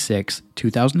 26,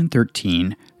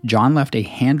 2013, John left a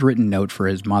handwritten note for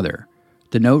his mother.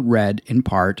 The note read, in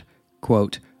part,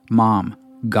 quote, "Mom,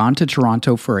 gone to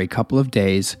Toronto for a couple of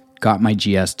days, got my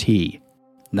GST."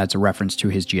 That's a reference to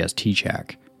his GST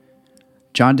check.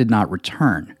 John did not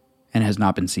return and has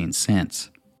not been seen since.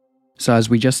 So as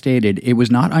we just stated, it was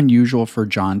not unusual for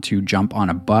John to jump on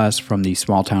a bus from the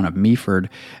small town of Meaford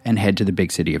and head to the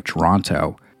big city of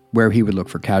Toronto, where he would look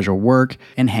for casual work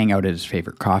and hang out at his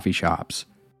favorite coffee shops.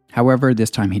 However,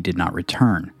 this time he did not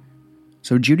return.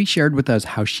 So Judy shared with us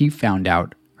how she found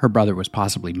out her brother was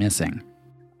possibly missing.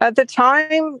 At the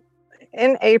time,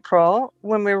 in April,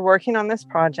 when we were working on this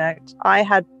project, I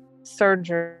had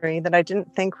surgery that I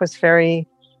didn't think was very...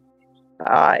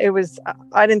 I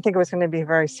didn't think it was going to be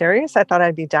very serious. I thought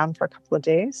I'd be down for a couple of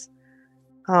days.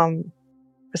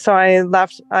 So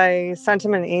I sent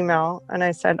him an email and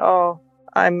I said,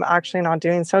 I'm actually not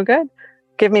doing so good.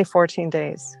 Give me 14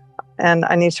 days and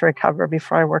I need to recover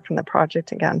before I work on the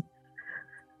project again.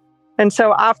 And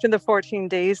so after the 14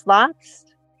 days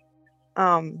lapsed,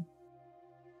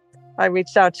 I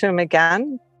reached out to him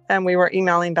again and we were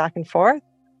emailing back and forth.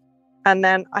 And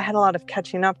then I had a lot of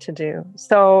catching up to do.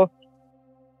 So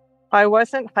I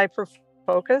wasn't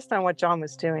hyper-focused on what John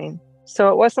was doing. So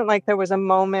it wasn't like there was a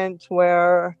moment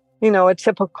where a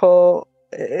typical,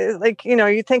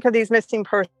 you think of these missing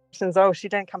persons, oh, she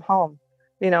didn't come home,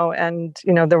 and,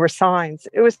 there were signs.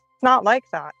 It was not like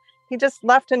that. He just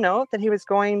left a note that he was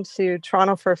going to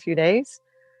Toronto for a few days.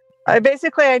 I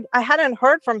hadn't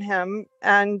heard from him,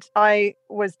 and I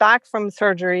was back from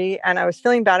surgery and I was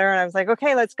feeling better, and I was like,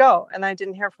 okay, let's go. And I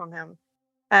didn't hear from him.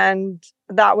 And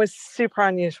that was super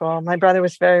unusual. My brother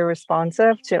was very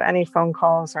responsive to any phone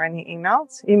calls or any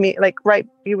emails.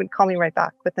 He would call me right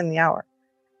back within the hour.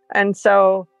 And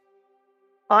so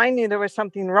I knew there was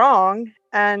something wrong,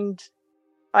 and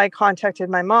I contacted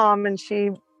my mom, and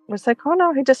she was like, oh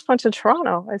no, he just went to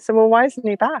Toronto. I said, well, why isn't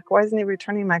he back? Why isn't he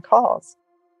returning my calls?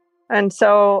 And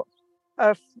so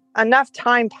enough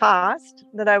time passed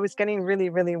that I was getting really,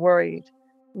 really worried.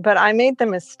 But I made the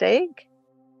mistake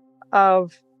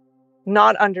of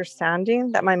not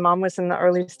understanding that my mom was in the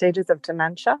early stages of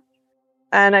dementia.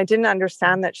 And I didn't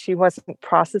understand that she wasn't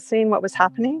processing what was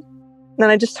happening. And then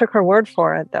I just took her word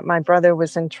for it that my brother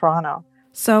was in Toronto.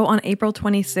 So on April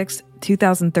 26,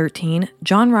 2013,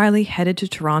 John Riley headed to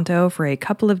Toronto for a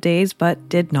couple of days but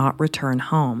did not return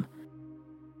home.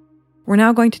 We're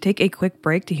now going to take a quick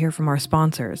break to hear from our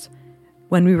sponsors.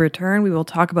 When we return, we will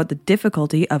talk about the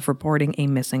difficulty of reporting a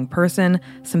missing person,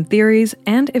 some theories,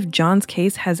 and if John's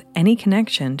case has any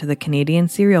connection to the Canadian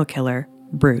serial killer,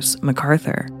 Bruce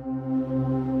McArthur.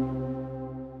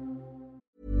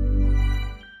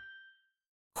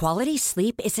 Quality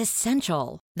sleep is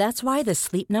essential. That's why the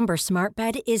Sleep Number Smart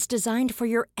Bed is designed for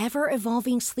your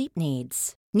ever-evolving sleep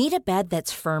needs. Need a bed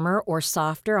that's firmer or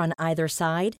softer on either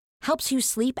side? Helps you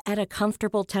sleep at a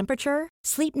comfortable temperature?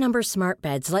 Sleep Number Smart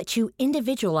Beds let you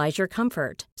individualize your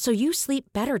comfort, so you sleep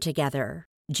better together.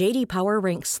 J.D. Power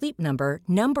ranks Sleep Number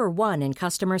number 1 in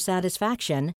customer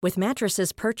satisfaction with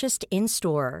mattresses purchased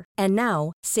in-store. And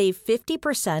now, save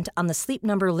 50% on the Sleep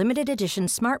Number Limited Edition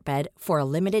Smart Bed for a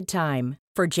limited time.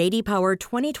 For J.D. Power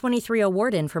 2023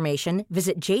 award information,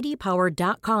 visit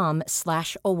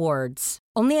jdpower.com/awards.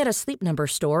 Only at a Sleep Number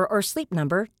store or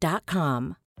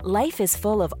sleepnumber.com. Life is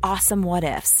full of awesome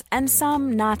what-ifs, and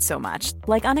some not so much,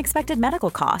 like unexpected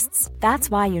medical costs. That's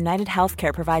why United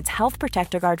Healthcare provides Health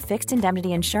Protector Guard fixed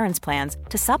indemnity insurance plans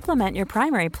to supplement your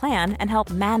primary plan and help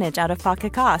manage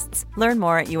out-of-pocket costs. Learn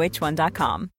more at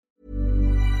uh1.com.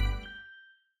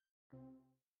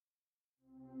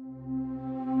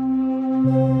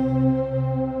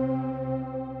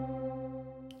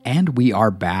 And we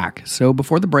are back. So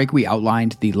before the break, we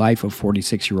outlined the life of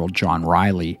 46-year-old John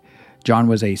Riley. John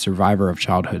was a survivor of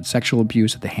childhood sexual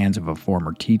abuse at the hands of a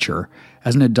former teacher.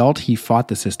 As an adult, he fought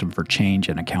the system for change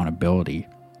and accountability.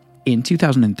 In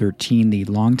 2013, the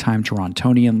longtime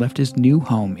Torontonian left his new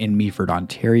home in Meaford,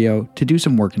 Ontario, to do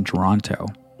some work in Toronto,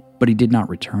 but he did not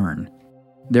return.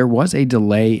 There was a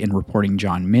delay in reporting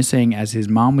John missing as his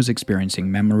mom was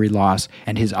experiencing memory loss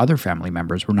and his other family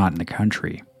members were not in the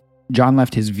country. John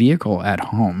left his vehicle at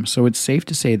home, so it's safe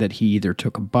to say that he either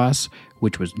took a bus,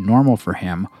 which was normal for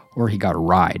him, or he got a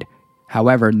ride.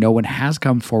 However, no one has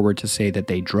come forward to say that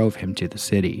they drove him to the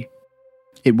city.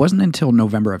 It wasn't until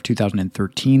November of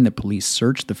 2013 that police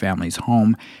searched the family's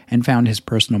home and found his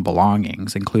personal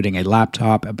belongings, including a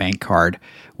laptop, a bank card,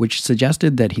 which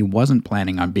suggested that he wasn't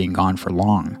planning on being gone for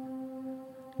long.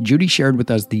 Judy shared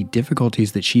with us the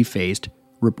difficulties that she faced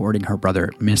reporting her brother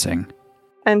missing.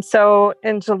 And so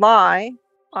in July,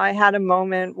 I had a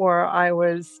moment where I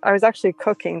was actually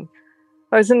cooking.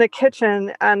 I was in the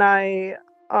kitchen and I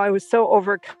was so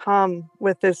overcome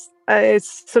with this.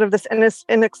 It's sort of this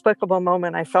inexplicable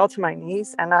moment. I fell to my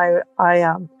knees and I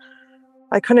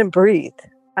couldn't breathe,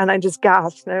 and I just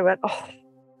gasped and I went, "Oh,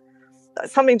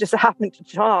 something just happened to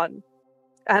John."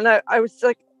 And I was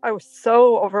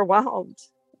so overwhelmed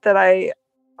that I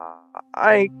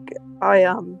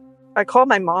called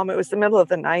my mom. It was the middle of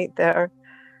the night there,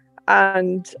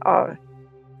 and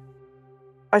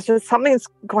I said, something's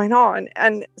going on.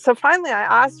 And so finally I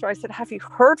asked her, I said, have you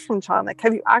heard from John? Like,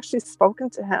 have you actually spoken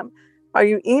to him? Are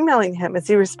you emailing him? Is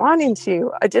he responding to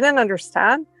you? I didn't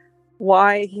understand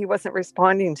why he wasn't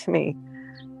responding to me.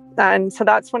 And so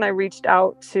that's when I reached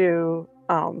out to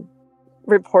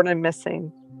report him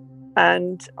missing.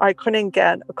 And I couldn't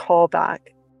get a call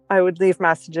back. I would leave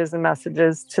messages and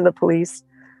messages to the police,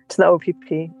 to the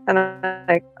OPP, and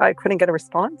I couldn't get a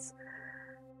response.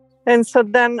 And so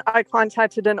then I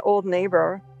contacted an old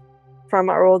neighbor from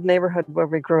our old neighborhood where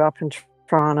we grew up in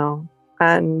Toronto.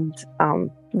 And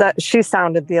that she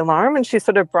sounded the alarm, and she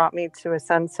sort of brought me to a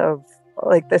sense of,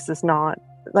 like, this is not,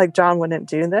 like, John wouldn't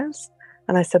do this.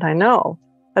 And I said, I know,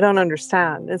 I don't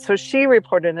understand. And so she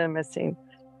reported him missing.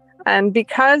 And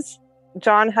because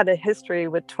John had a history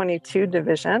with 22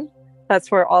 Division,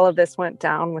 that's where all of this went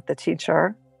down with the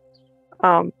teacher.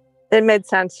 it made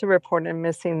sense to report him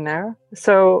missing there.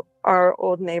 So our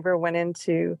old neighbor went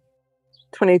into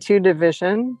 22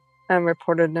 Division and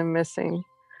reported him missing.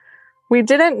 We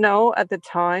didn't know at the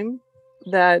time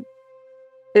that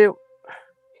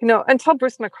until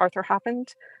Bruce McArthur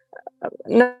happened,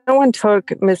 no one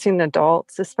took missing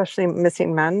adults, especially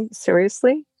missing men,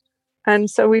 seriously. And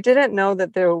so we didn't know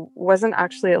that there wasn't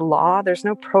actually a law. There's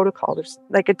no protocol.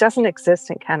 It doesn't exist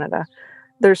in Canada.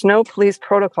 There's no police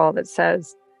protocol that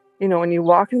says, when you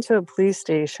walk into a police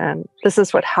station, this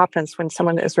is what happens when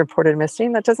someone is reported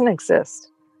missing. That doesn't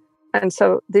exist. And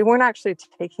so they weren't actually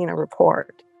taking a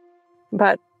report.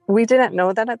 But we didn't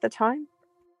know that at the time.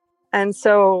 And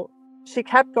so she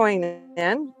kept going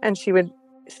in and she would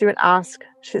ask,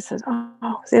 she says,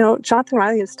 Jonathan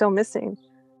Riley is still missing.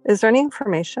 Is there any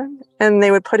information? And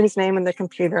they would put his name in the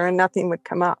computer and nothing would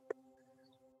come up.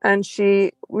 And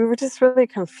we were just really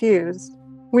confused.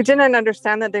 We didn't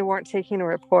understand that they weren't taking a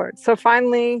report. So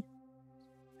finally,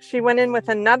 she went in with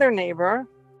another neighbor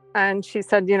and she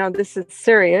said, this is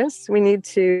serious. We need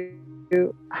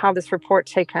to have this report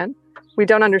taken. We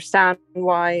don't understand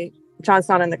why John's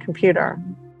not in the computer.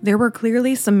 There were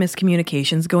clearly some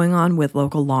miscommunications going on with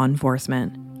local law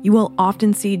enforcement. You will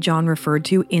often see John referred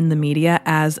to in the media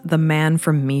as the man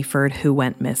from Meaford who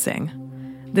went missing.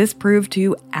 This proved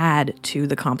to add to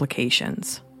the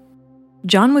complications.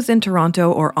 John was in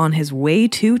Toronto or on his way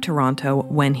to Toronto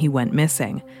when he went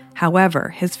missing. However,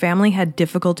 his family had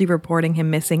difficulty reporting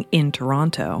him missing in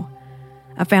Toronto.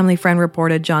 A family friend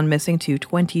reported John missing to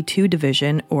 22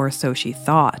 Division, or so she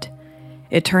thought.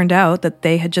 It turned out that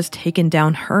they had just taken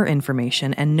down her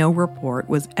information and no report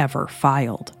was ever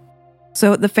filed.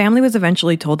 So the family was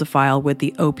eventually told to file with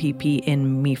the OPP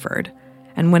in Meaford.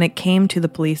 And when it came to the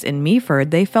police in Meaford,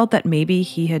 they felt that maybe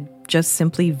he had just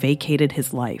simply vacated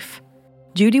his life.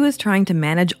 Judy was trying to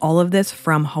manage all of this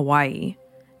from Hawaii.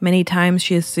 Many times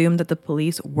she assumed that the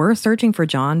police were searching for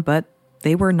John, but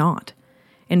they were not.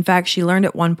 In fact, she learned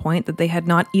at one point that they had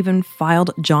not even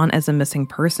filed John as a missing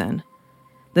person.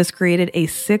 This created a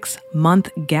 6-month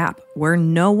gap where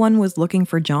no one was looking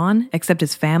for John except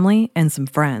his family and some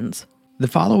friends. The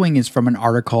following is from an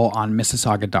article on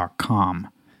Mississauga.com.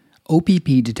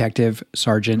 OPP Detective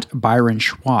Sergeant Byron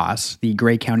Schwass, the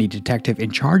Grey County detective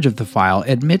in charge of the file,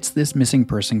 admits this missing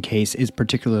person case is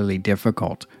particularly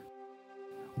difficult.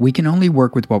 "We can only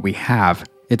work with what we have.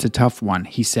 It's a tough one,"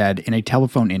 he said in a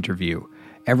telephone interview.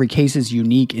 "Every case is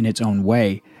unique in its own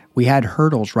way. We had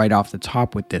hurdles right off the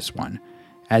top with this one.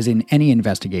 As in any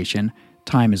investigation,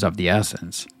 time is of the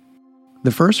essence."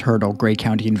 The first hurdle Grey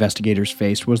County investigators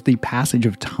faced was the passage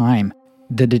of time.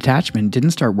 The detachment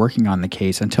didn't start working on the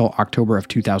case until October of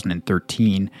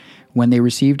 2013, when they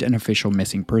received an official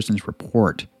missing persons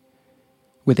report.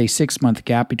 With a 6-month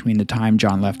gap between the time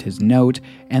John left his note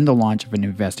and the launch of an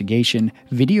investigation,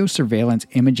 video surveillance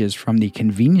images from the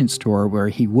convenience store where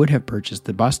he would have purchased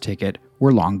the bus ticket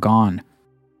were long gone.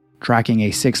 Tracking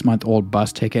a 6-month-old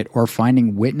bus ticket or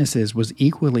finding witnesses was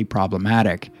equally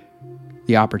problematic.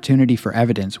 The opportunity for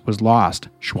evidence was lost,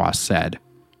 Schwass said.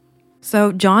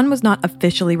 So John was not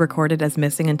officially recorded as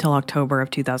missing until October of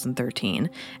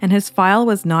 2013, and his file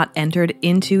was not entered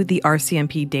into the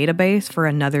RCMP database for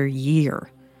another year.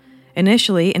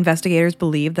 Initially, investigators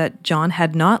believed that John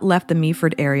had not left the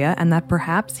Meaford area and that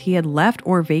perhaps he had left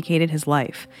or vacated his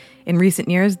life. In recent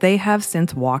years, they have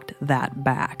since walked that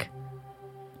back.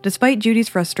 Despite Judy's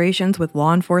frustrations with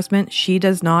law enforcement, she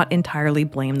does not entirely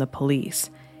blame the police.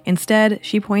 Instead,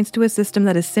 she points to a system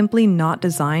that is simply not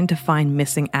designed to find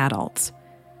missing adults.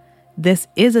 This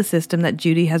is a system that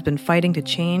Judy has been fighting to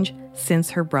change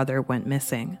since her brother went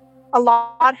missing. A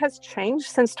lot has changed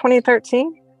since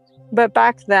 2013, but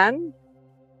back then,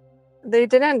 they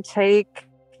didn't take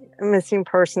missing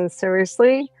persons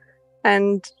seriously,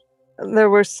 and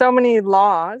there were so many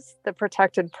laws that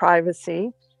protected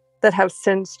privacy that have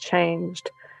since changed.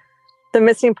 The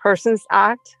Missing Persons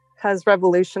Act has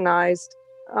revolutionized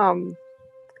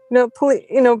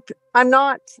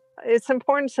it's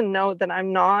important to note that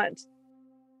I'm not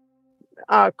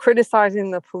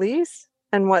criticizing the police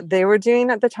and what they were doing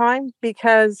at the time,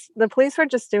 because the police were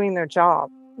just doing their job.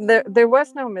 There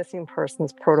was no missing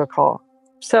persons protocol.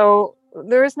 So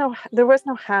there was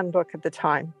no handbook at the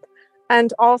time.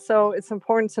 And also it's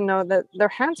important to know that their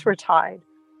hands were tied.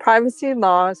 Privacy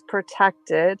laws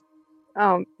protected.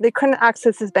 They couldn't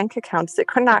access his bank accounts. They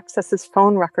couldn't access his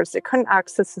phone records. They couldn't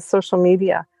access his social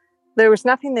media. There was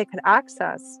nothing they could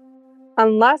access.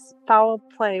 Unless foul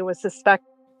play was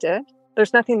suspected,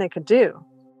 there's nothing they could do.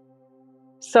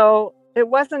 So it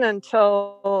wasn't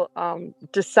until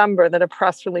December that a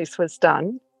press release was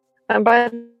done. And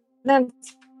by then,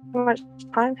 How much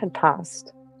time had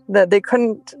passed that they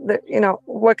couldn't,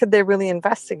 what could they really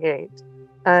investigate?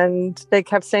 And they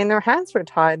kept saying their hands were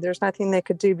tied. There's nothing they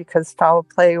could do because foul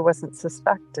play wasn't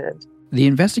suspected. The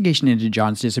investigation into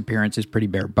John's disappearance is pretty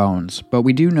bare bones, but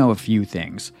we do know a few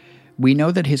things. We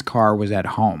know that his car was at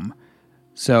home,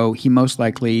 so he most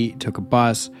likely took a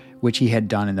bus, which he had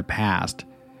done in the past.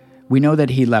 We know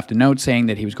that he left a note saying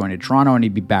that he was going to Toronto and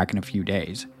he'd be back in a few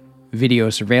days. Video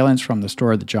surveillance from the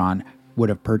store that John would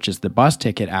have purchased the bus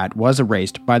ticket at was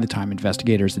erased by the time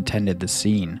investigators attended the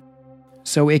scene.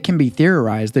 So it can be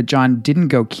theorized that John didn't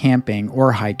go camping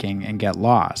or hiking and get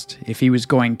lost. If he was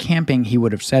going camping, he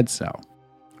would have said so.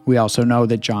 We also know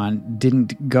that John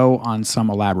didn't go on some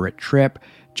elaborate trip.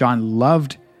 John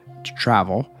loved to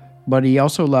travel, but he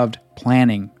also loved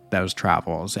planning those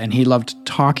travels, and he loved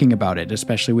talking about it,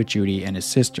 especially with Judy and his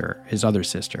sister, his other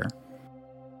sister.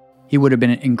 He would have been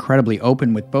incredibly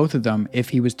open with both of them if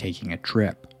he was taking a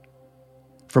trip.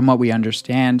 From what we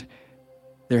understand,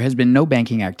 there has been no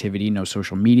banking activity, no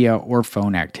social media or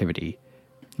phone activity.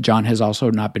 John has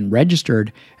also not been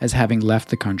registered as having left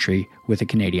the country with a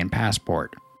Canadian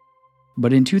passport.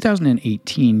 But in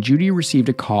 2018, Judy received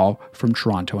a call from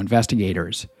Toronto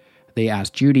investigators. They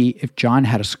asked Judy if John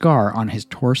had a scar on his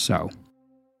torso.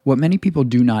 What many people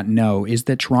do not know is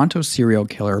that Toronto serial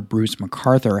killer Bruce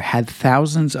McArthur had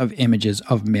thousands of images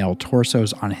of male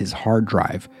torsos on his hard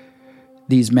drive.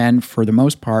 These men, for the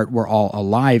most part, were all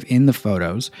alive in the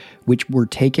photos, which were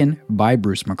taken by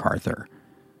Bruce McArthur.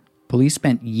 Police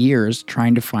spent years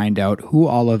trying to find out who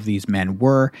all of these men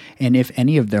were and if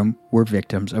any of them were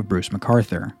victims of Bruce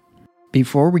McArthur.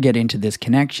 Before we get into this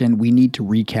connection, we need to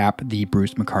recap the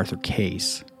Bruce McArthur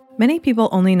case. Many people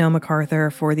only know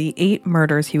McArthur for the 8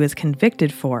 murders he was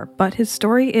convicted for, but his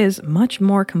story is much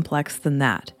more complex than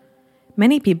that.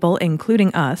 Many people,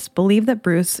 including us, believe that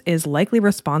Bruce is likely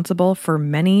responsible for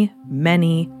many,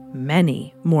 many,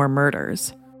 many more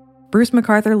murders. Bruce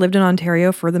McArthur lived in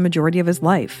Ontario for the majority of his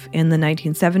life. In the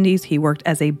 1970s, he worked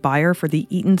as a buyer for the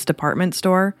Eaton's department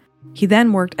store. He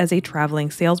then worked as a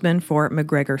traveling salesman for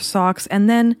McGregor Socks and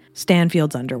then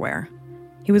Stanfield's Underwear.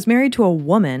 He was married to a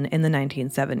woman in the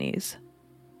 1970s.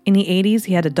 In the 80s,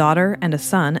 he had a daughter and a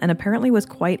son and apparently was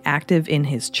quite active in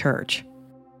his church.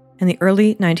 In the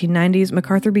early 1990s,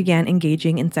 McArthur began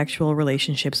engaging in sexual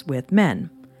relationships with men.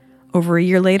 Over a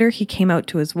year later, he came out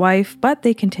to his wife, but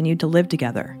they continued to live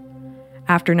together.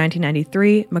 After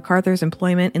 1993, McArthur's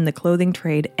employment in the clothing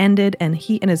trade ended, and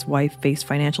he and his wife faced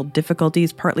financial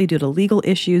difficulties partly due to legal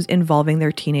issues involving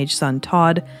their teenage son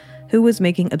Todd, who was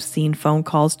making obscene phone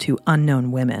calls to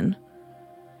unknown women.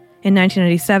 In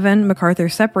 1997, McArthur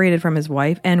separated from his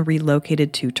wife and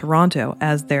relocated to Toronto,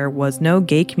 as there was no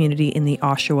gay community in the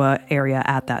Oshawa area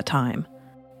at that time.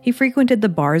 He frequented the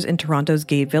bars in Toronto's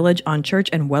gay village on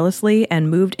Church and Wellesley and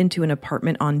moved into an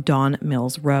apartment on Don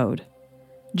Mills Road.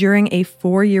 During a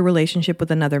 4-year relationship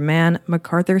with another man,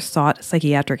 McArthur sought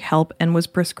psychiatric help and was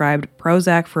prescribed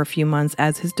Prozac for a few months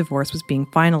as his divorce was being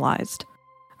finalized.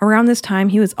 Around this time,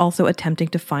 he was also attempting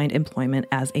to find employment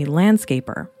as a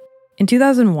landscaper. In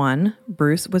 2001,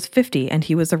 Bruce was 50 and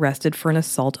he was arrested for an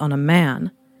assault on a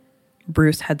man.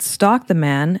 Bruce had stalked the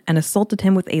man and assaulted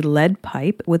him with a lead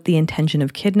pipe with the intention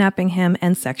of kidnapping him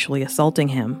and sexually assaulting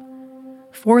him.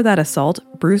 For that assault,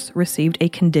 Bruce received a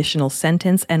conditional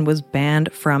sentence and was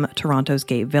banned from Toronto's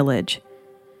gay village.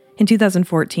 In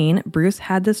 2014, Bruce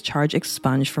had this charge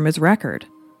expunged from his record.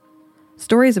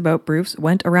 Stories about Bruce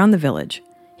went around the village.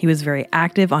 He was very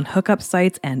active on hookup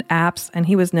sites and apps, and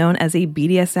he was known as a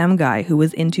BDSM guy who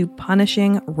was into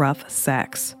punishing rough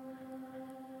sex.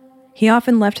 He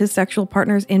often left his sexual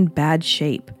partners in bad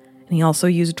shape, and he also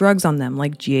used drugs on them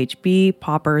like GHB,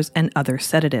 poppers, and other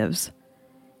sedatives.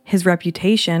 His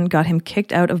reputation got him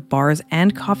kicked out of bars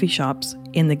and coffee shops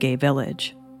in the gay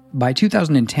village. By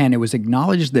 2010, it was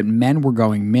acknowledged that men were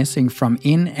going missing from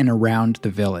in and around the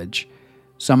village.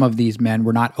 Some of these men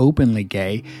were not openly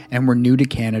gay and were new to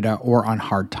Canada or on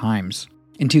hard times.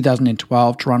 In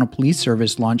 2012, Toronto Police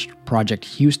Service launched Project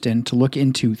Houston to look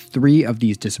into 3 of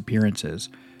these disappearances.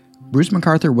 Bruce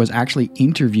McArthur was actually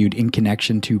interviewed in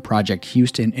connection to Project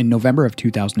Houston in November of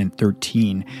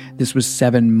 2013. This was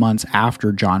 7 months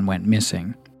after John went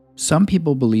missing. Some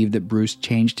people believe that Bruce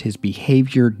changed his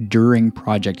behavior during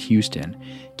Project Houston.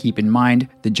 Keep in mind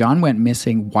that John went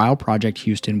missing while Project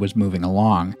Houston was moving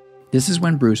along. This is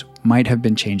when Bruce might have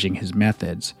been changing his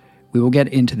methods. We will get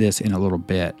into this in a little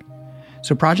bit.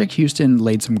 So Project Houston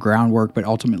laid some groundwork but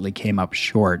ultimately came up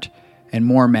short, and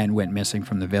more men went missing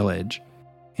from the village.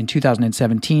 In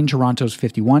 2017, Toronto's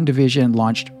 51 division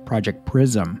launched Project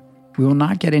Prism. We will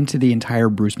not get into the entire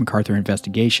Bruce McArthur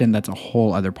investigation. That's a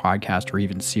whole other podcast or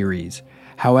even series.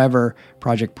 However,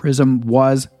 Project Prism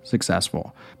was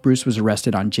successful. Bruce was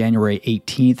arrested on January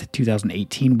 18th,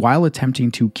 2018, while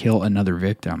attempting to kill another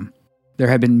victim. There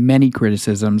have been many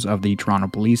criticisms of the Toronto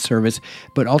Police Service,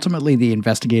 but ultimately the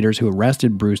investigators who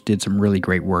arrested Bruce did some really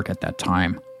great work at that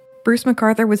time. Bruce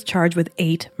McArthur was charged with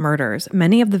 8 murders.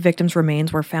 Many of the victims'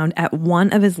 remains were found at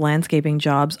one of his landscaping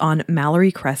jobs on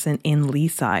Mallory Crescent in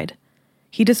Leaside.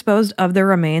 He disposed of their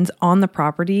remains on the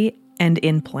property and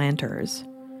in planters.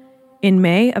 In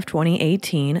May of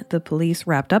 2018, the police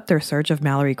wrapped up their search of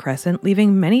Mallory Crescent,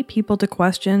 leaving many people to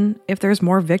question if there's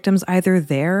more victims either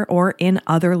there or in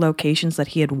other locations that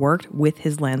he had worked with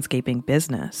his landscaping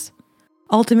business.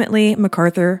 Ultimately,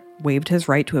 McArthur waived his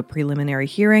right to a preliminary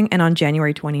hearing, and on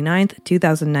January 29th,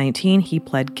 2019, he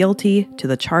pled guilty to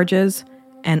the charges,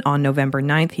 and on November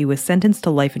 9th, he was sentenced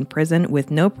to life in prison with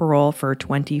no parole for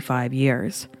 25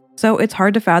 years. So it's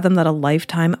hard to fathom that a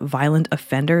lifetime violent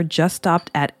offender just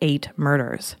stopped at 8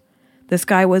 murders. This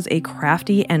guy was a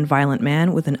crafty and violent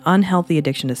man with an unhealthy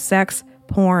addiction to sex,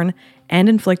 porn, and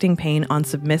inflicting pain on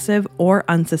submissive or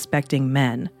unsuspecting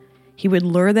men. He would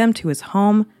lure them to his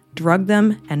home, drug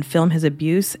them, and film his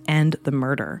abuse and the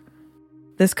murder.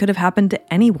 This could have happened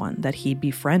to anyone that he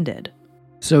befriended.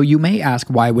 So you may ask,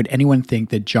 why would anyone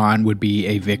think that John would be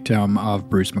a victim of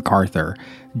Bruce McArthur?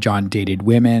 John dated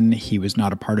women, he was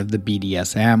not a part of the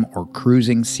BDSM or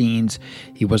cruising scenes,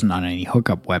 he wasn't on any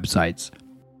hookup websites.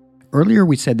 Earlier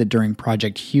we said that during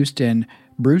Project Houston,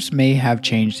 Bruce may have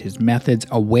changed his methods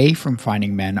away from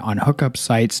finding men on hookup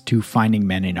sites to finding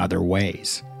men in other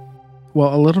ways.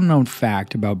 Well, a little known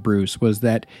fact about Bruce was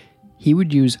that he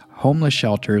would use homeless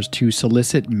shelters to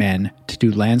solicit men to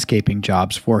do landscaping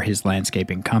jobs for his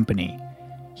landscaping company.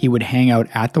 He would hang out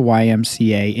at the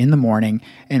YMCA in the morning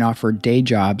and offer day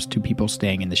jobs to people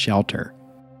staying in the shelter.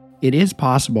 It is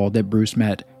possible that Bruce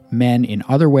met men in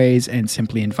other ways and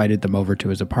simply invited them over to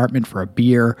his apartment for a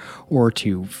beer or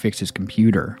to fix his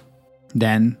computer.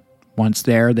 Then, once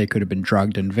there, they could have been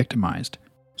drugged and victimized.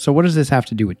 So what does this have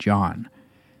to do with John?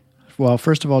 Well,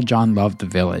 first of all, John loved the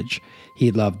village.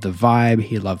 He loved the vibe,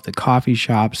 he loved the coffee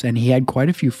shops, and he had quite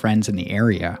a few friends in the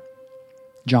area.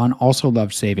 John also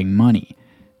loved saving money,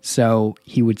 so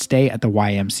he would stay at the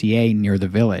YMCA near the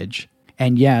village.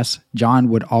 And yes, John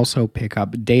would also pick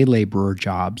up day laborer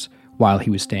jobs while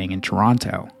he was staying in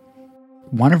Toronto.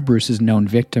 One of Bruce's known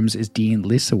victims is Dean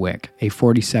Lisowick, a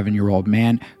 47-year-old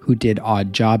man who did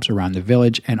odd jobs around the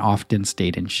village and often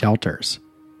stayed in shelters.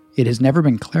 It has never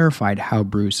been clarified how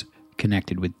Bruce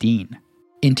connected with Dean.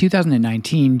 In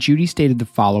 2019, Judy stated the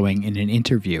following in an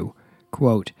interview,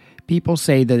 quote, "People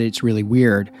say that it's really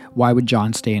weird. Why would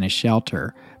John stay in a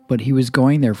shelter? But he was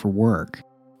going there for work.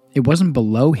 It wasn't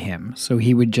below him, so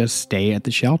he would just stay at the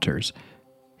shelters.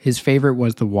 His favorite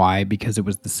was the Y because it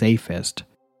was the safest.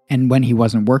 And when he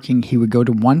wasn't working, he would go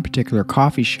to one particular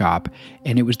coffee shop,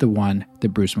 and it was the one that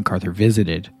Bruce McArthur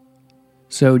visited."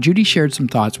 So Judy shared some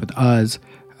thoughts with us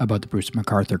about the Bruce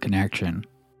McArthur connection.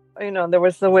 There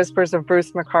was the whispers of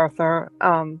Bruce McArthur.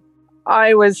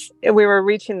 We were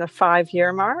reaching the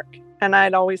 5-year mark, and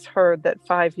I'd always heard that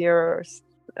 5 years,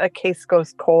 a case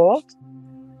goes cold.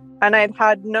 And I'd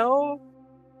had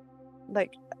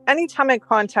anytime I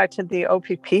contacted the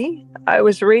OPP, I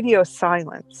was radio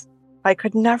silence. I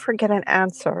could never get an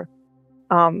answer.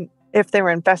 If they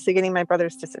were investigating my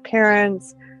brother's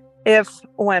disappearance, if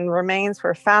when remains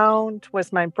were found,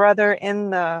 was my brother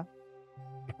in the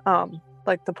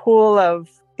pool of,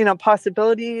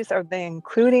 possibilities? Are they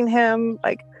including him?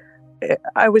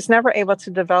 I was never able to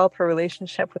develop a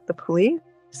relationship with the police.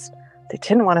 They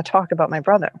didn't want to talk about my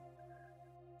brother.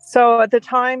 So at the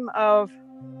time of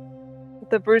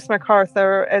the Bruce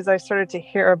McArthur, as I started to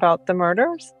hear about the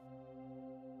murders,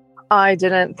 I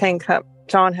didn't think that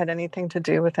John had anything to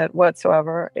do with it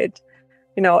whatsoever.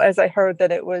 As I heard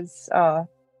that it was,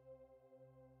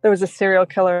 there was a serial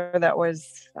killer that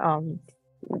was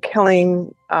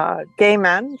killing gay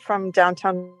men from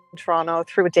downtown Toronto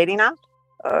through a dating app,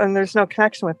 and there's no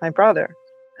connection with my brother.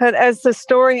 But as the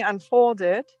story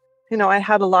unfolded, I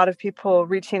had a lot of people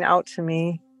reaching out to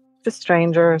me, just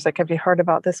strangers, have you heard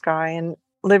about this guy? And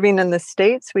living in the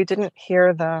States, we didn't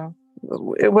hear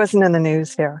it wasn't in the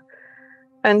news here.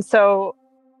 And so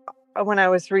when I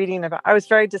was reading about, I was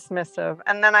very dismissive.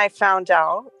 And then I found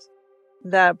out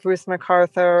that Bruce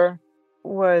McArthur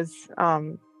was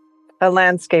a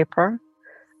landscaper,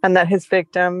 and that his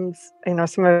victims,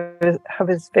 some of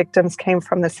his victims came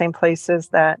from the same places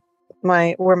that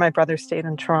where my brother stayed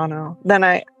in Toronto. Then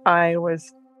I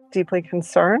was deeply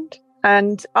concerned.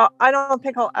 And I don't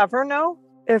think I'll ever know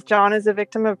if John is a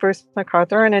victim of Bruce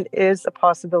McArthur, and it is a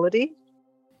possibility.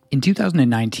 In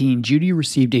 2019, Judy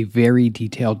received a very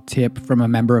detailed tip from a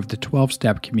member of the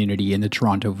 12-step community in the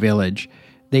Toronto Village.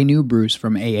 They knew Bruce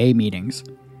from AA meetings.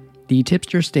 The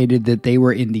tipster stated that they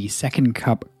were in the Second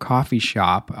Cup coffee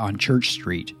shop on Church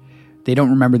Street. They don't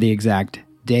remember the exact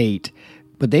date,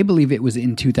 but they believe it was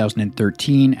in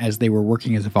 2013 as they were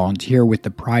working as a volunteer with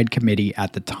the Pride Committee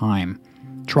at the time.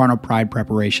 Toronto Pride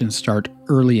preparations start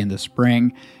early in the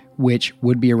spring, which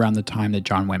would be around the time that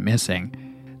John went missing.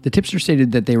 The tipster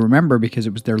stated that they remember because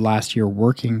it was their last year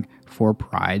working for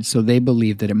Pride, so they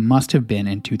believe that it must have been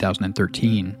in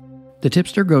 2013. The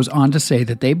tipster goes on to say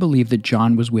that they believe that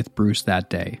John was with Bruce that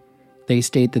day. They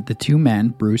state that the two men,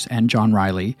 Bruce and John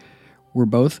Riley, were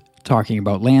both talking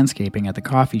about landscaping at the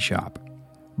coffee shop.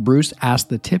 Bruce asked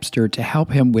the tipster to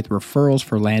help him with referrals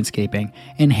for landscaping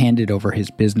and handed over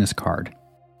his business card.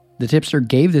 The tipster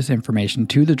gave this information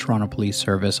to the Toronto Police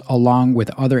Service along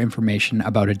with other information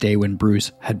about a day when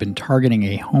Bruce had been targeting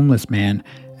a homeless man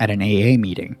at an AA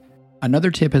meeting.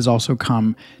 Another tip has also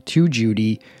come to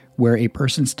Judy where a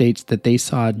person states that they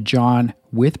saw John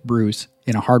with Bruce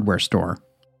in a hardware store.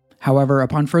 However,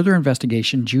 upon further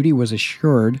investigation, Judy was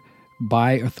assured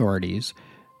by authorities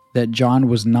that John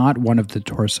was not one of the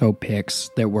torso pics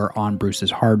that were on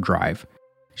Bruce's hard drive.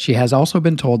 She has also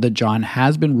been told that John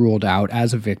has been ruled out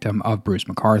as a victim of Bruce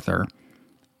McArthur.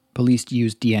 Police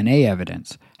used DNA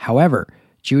evidence. However,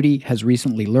 Judy has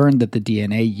recently learned that the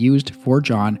DNA used for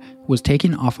John was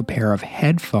taken off a pair of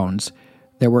headphones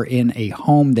that were in a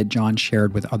home that John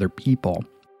shared with other people.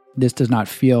 This does not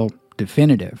feel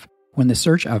definitive. When the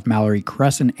search of Mallory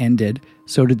Crescent ended,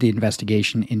 so did the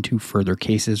investigation into further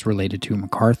cases related to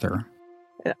McArthur.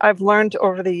 I've learned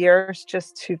over the years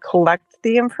just to collect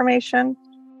the information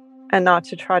and not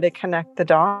to try to connect the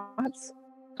dots.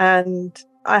 And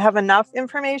I have enough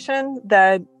information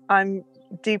that I'm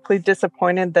deeply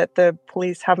disappointed that the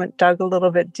police haven't dug a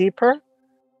little bit deeper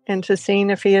into seeing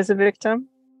if he is a victim.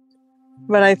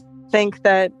 But I think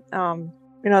that,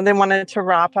 they wanted to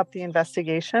wrap up the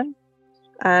investigation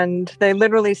and they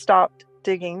literally stopped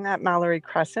digging at Mallory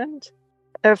Crescent.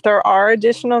 If there are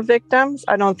additional victims,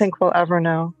 I don't think we'll ever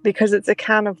know because it's a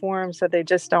can of worms that they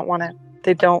just don't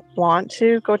want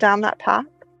to go down that path.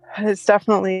 It's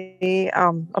definitely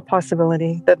a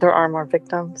possibility that there are more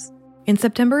victims. In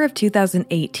September of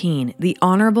 2018, the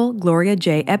Honorable Gloria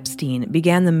J. Epstein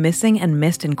began the Missing and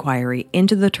Missed inquiry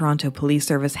into the Toronto Police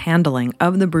Service handling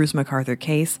of the Bruce McArthur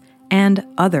case and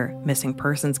other missing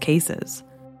persons cases.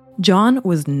 John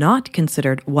was not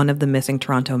considered one of the missing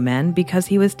Toronto men because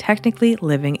he was technically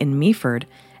living in Meaford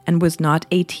and was not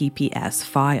a TPS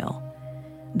file.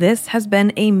 This has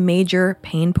been a major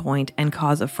pain point and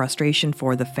cause of frustration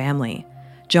for the family.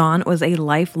 John was a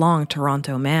lifelong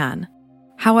Toronto man.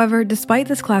 However, despite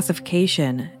this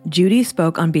classification, Judy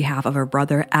spoke on behalf of her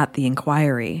brother at the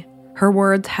inquiry. Her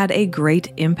words had a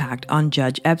great impact on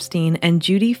Judge Epstein, and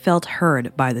Judy felt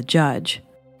heard by the judge.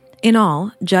 In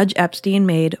all, Judge Epstein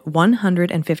made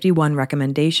 151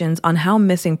 recommendations on how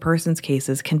missing persons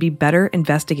cases can be better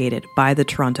investigated by the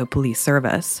Toronto Police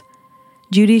Service.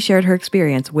 Judy shared her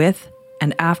experience with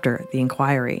and after the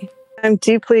inquiry. I'm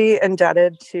deeply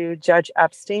indebted to Judge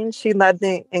Epstein. She led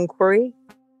the inquiry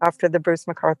after the Bruce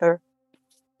McArthur.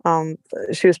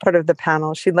 She was part of the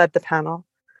panel. She led the panel.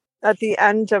 At the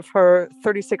end of her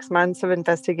 36 months of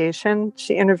investigation,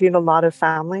 she interviewed a lot of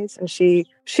families, and she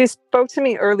spoke to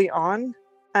me early on,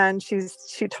 and she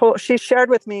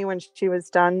shared with me when she was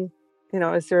done,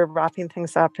 as they were wrapping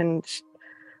things up, and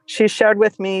she shared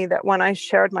with me that when I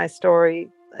shared my story,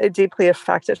 it deeply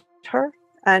affected her,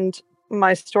 and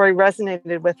my story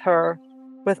resonated with her,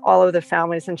 with all of the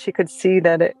families, and she could see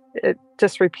that it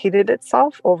just repeated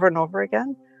itself over and over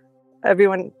again.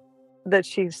 Everyone that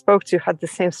she spoke to had the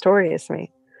same story as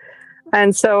me.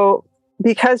 And so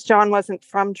because John wasn't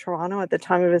from Toronto at the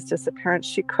time of his disappearance,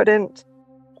 she couldn't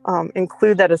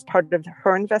include that as part of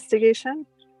her investigation.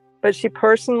 But she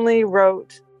personally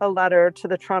wrote a letter to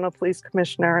the Toronto Police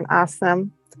Commissioner and asked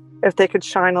them if they could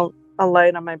shine a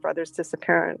light on my brother's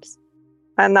disappearance.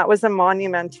 And that was a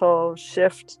monumental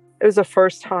shift. It was the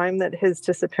first time that his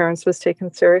disappearance was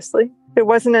taken seriously. It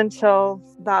wasn't until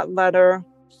that letter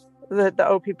that the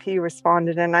OPP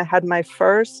responded, and I had my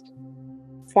first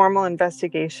formal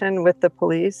investigation with the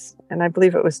police, and I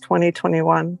believe it was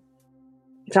 2021.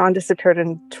 John disappeared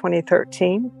in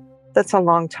 2013. That's a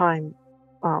long time.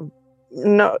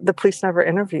 No, the police never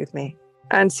interviewed me.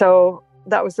 And so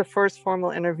that was the first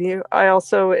formal interview. I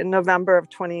also, in November of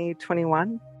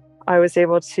 2021, I was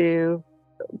able to,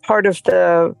 part of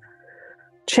the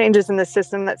changes in the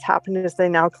system that's happened is they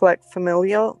now collect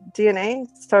familial DNA.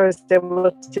 So I was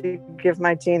able to give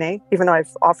my DNA, even though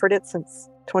I've offered it since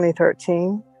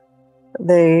 2013.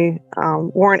 They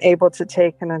weren't able to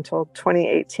take it until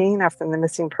 2018 after the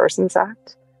Missing Persons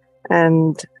Act.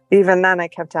 And even then I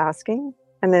kept asking.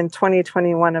 And in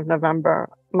 2021 of November,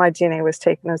 my DNA was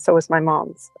taken, and so was my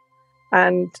mom's.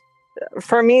 And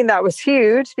for me, that was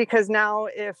huge, because now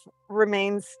if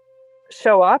remains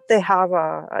show up, they have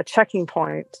a checking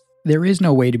point. There is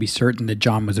no way to be certain that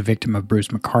John was a victim of Bruce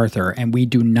McArthur, and we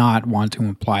do not want to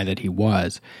imply that he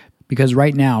was, because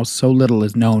right now so little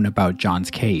is known about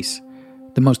John's case.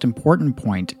 The most important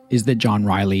point is that John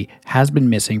Riley has been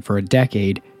missing for a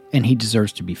decade, and he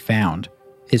deserves to be found.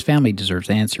 His family deserves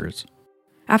answers.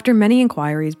 After many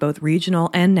inquiries, both regional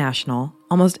and national,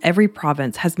 almost every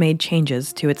province has made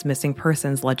changes to its missing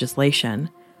persons legislation.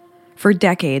 For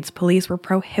decades, police were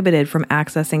prohibited from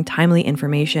accessing timely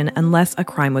information unless a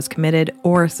crime was committed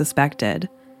or suspected.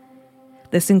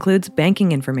 This includes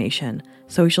banking information,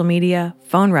 social media,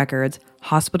 phone records,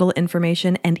 hospital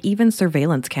information, and even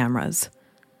surveillance cameras.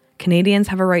 Canadians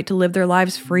have a right to live their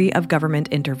lives free of government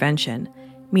intervention,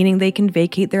 meaning they can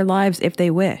vacate their lives if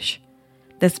they wish.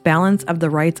 This balance of the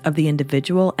rights of the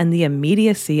individual and the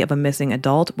immediacy of a missing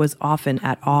adult was often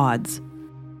at odds.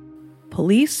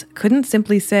 Police couldn't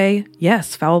simply say,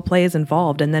 yes, foul play is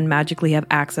involved, and then magically have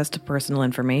access to personal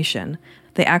information.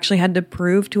 They actually had to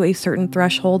prove to a certain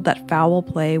threshold that foul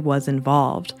play was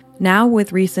involved. Now,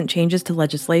 with recent changes to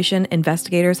legislation,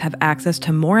 investigators have access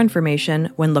to more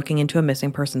information when looking into a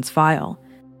missing person's file.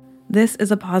 This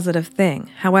is a positive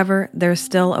thing. However, there's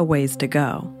still a ways to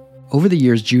go. Over the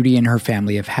years, Judy and her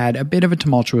family have had a bit of a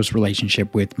tumultuous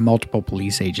relationship with multiple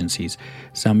police agencies.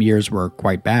 Some years were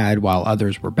quite bad, while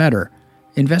others were better.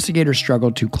 Investigators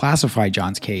struggled to classify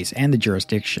John's case and the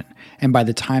jurisdiction, and by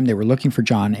the time they were looking for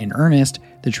John in earnest,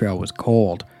 the trail was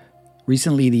cold.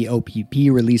 Recently, the OPP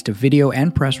released a video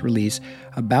and press release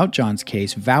about John's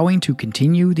case, vowing to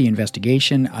continue the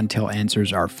investigation until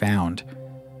answers are found.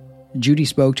 Judy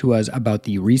spoke to us about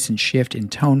the recent shift in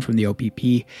tone from the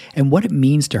OPP and what it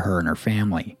means to her and her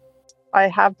family. I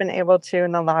have been able to,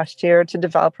 in the last year, to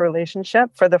develop a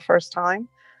relationship for the first time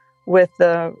with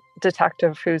the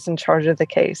detective who's in charge of the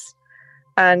case.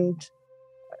 And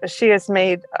she has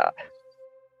made...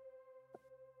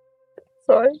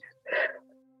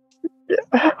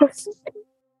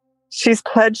 She's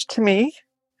pledged to me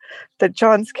that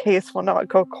John's case will not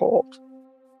go cold,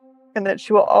 and that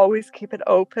she will always keep it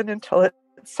open until it's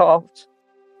solved,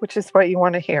 which is what you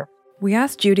want to hear. We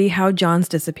asked Judy how John's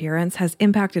disappearance has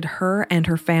impacted her and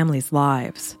her family's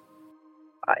lives.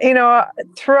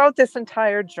 Throughout this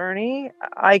entire journey,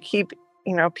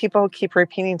 people keep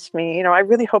repeating to me, I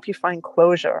really hope you find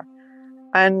closure.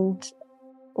 And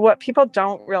what people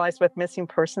don't realize with missing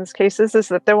persons cases is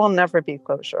that there will never be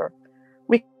closure.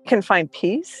 We can find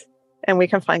peace and we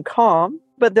can find calm,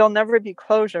 but there'll never be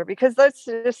closure, because let's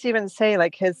just even say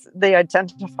they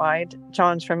identified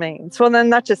John's remains. Well, then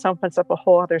that just opens up a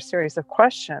whole other series of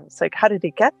questions. Like, how did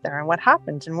he get there, and what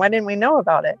happened, and why didn't we know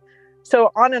about it?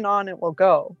 So on and on it will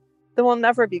go. There will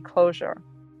never be closure.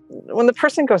 When the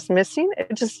person goes missing,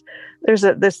 there's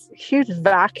this huge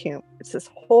vacuum. It's this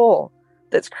hole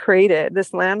that's created,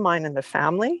 this landmine in the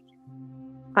family,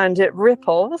 and it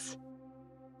ripples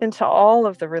into all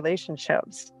of the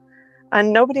relationships.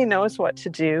 And nobody knows what to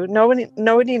do.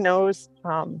 Nobody knows.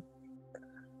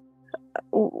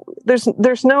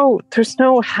 There's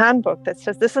no handbook that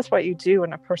says this is what you do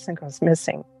when a person goes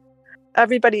missing.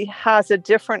 Everybody has a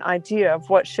different idea of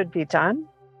what should be done.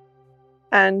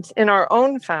 And in our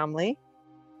own family,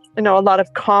 a lot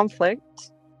of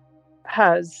conflict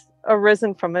has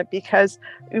arisen from it, because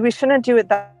we shouldn't do it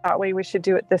that way. We should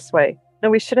do it this way. No,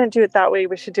 we shouldn't do it that way.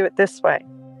 We should do it this way.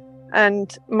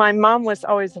 And my mom was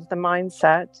always of the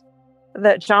mindset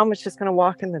that John was just going to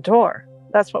walk in the door.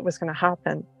 That's what was going to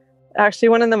happen. Actually,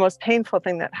 one of the most painful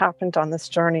things that happened on this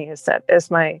journey is that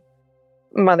as my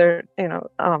mother,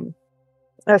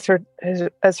 as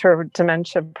her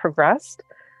dementia progressed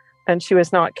and she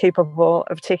was not capable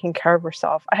of taking care of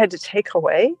herself, I had to take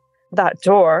away that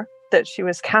door that she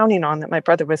was counting on that my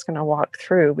brother was going to walk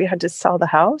through. We had to sell the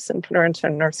house and put her into a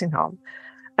nursing home.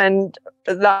 And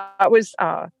that was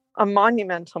a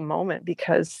monumental moment,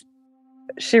 because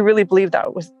she really believed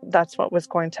that's what was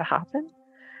going to happen.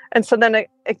 And so then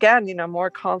again, more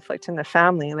conflict in the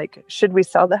family. Like, should we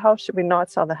sell the house? Should we not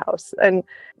sell the house? And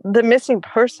the missing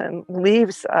person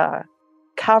leaves a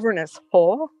cavernous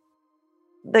hole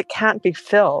that can't be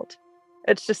filled.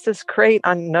 It's just this great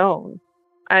unknown.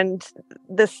 And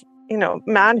this,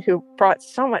 man who brought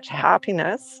so much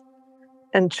happiness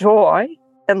and joy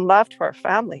and love to our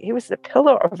family. He was the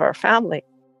pillar of our family.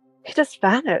 He just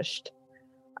vanished.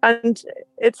 And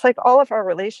it's like all of our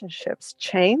relationships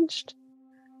changed.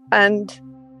 And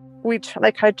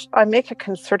I make a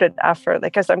concerted effort,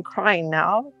 like as I'm crying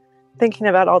now, thinking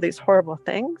about all these horrible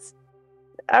things.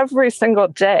 Every single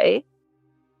day,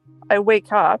 I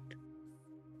wake up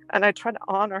and I try to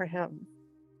honor him.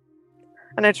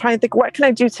 And I try and think, what can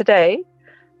I do today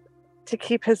to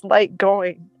keep his light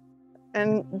going?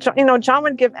 And, John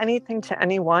would give anything to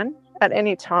anyone at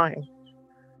any time.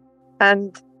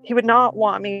 And he would not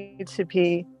want me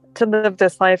to live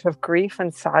this life of grief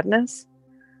and sadness.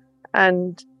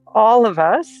 And all of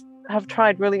us have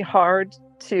tried really hard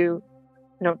to,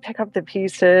 pick up the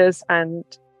pieces and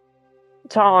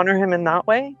to honor him in that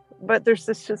way. But there's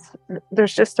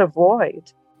just a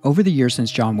void. Over the years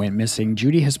since John went missing,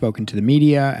 Judy has spoken to the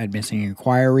media, at missing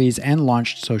inquiries, and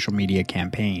launched social media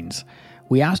campaigns.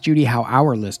 We asked Judy how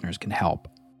our listeners can help.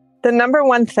 The number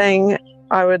one thing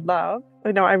I would love,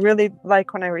 I really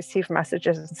like when I receive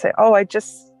messages and say, oh,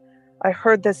 I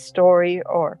heard this story,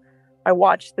 or I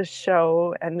watched this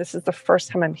show, and this is the first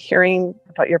time I'm hearing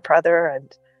about your brother,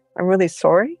 and I'm really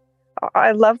sorry.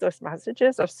 I love those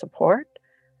messages of support,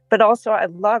 but also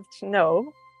I'd love to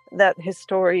know that his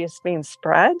story is being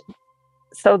spread.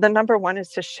 So the number one is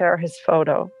to share his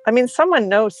photo. I mean, someone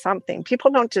knows something. People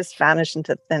don't just vanish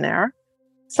into thin air.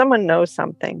 Someone knows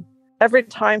something. Every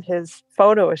time his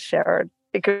photo is shared,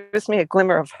 it gives me a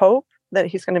glimmer of hope that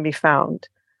he's going to be found.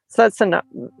 So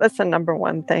that's the number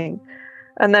one thing.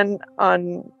 And then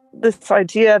on this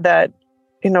idea that,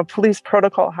 police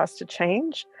protocol has to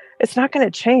change, it's not going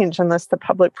to change unless the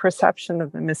public perception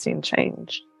of the missing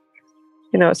change.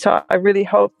 So I really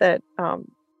hope that,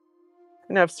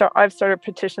 I've started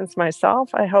petitions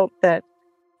myself. I hope that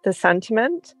the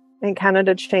sentiment in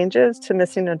Canada changes to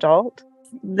missing adult.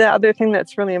 The other thing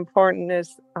that's really important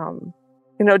is,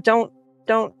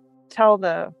 don't tell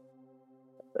the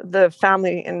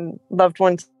family and loved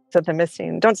ones of the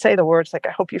missing. Don't say the words like,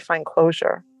 I hope you find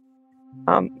closure.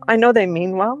 I know they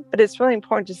mean well, but it's really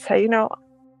important to say,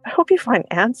 I hope you find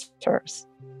answers.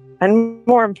 And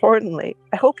more importantly,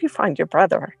 I hope you find your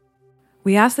brother.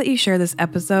 We ask that you share this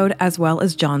episode as well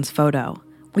as John's photo.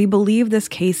 We believe this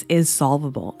case is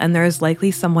solvable, and there is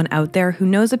likely someone out there who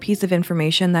knows a piece of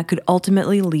information that could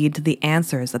ultimately lead to the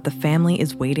answers that the family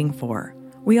is waiting for.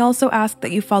 We also ask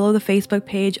that you follow the Facebook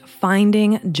page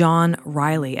Finding John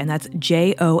Riley, and that's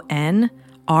JONRILEY.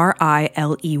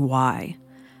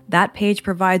 That page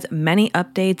provides many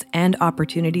updates and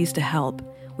opportunities to help.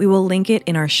 We will link it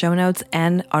in our show notes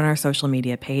and on our social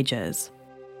media pages.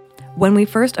 When we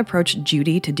first approached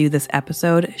Judy to do this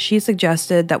episode, she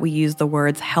suggested that we use the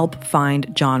words help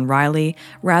find John Riley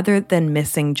rather than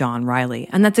missing John Riley.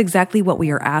 And that's exactly what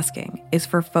we are asking, is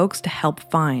for folks to help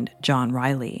find John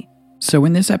Riley. So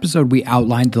in this episode, we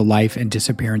outlined the life and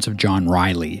disappearance of John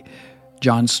Riley.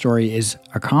 John's story is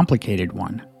a complicated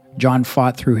one. John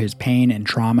fought through his pain and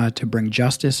trauma to bring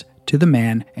justice to the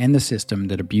man and the system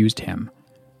that abused him.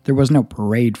 There was no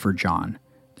parade for John.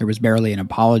 There was barely an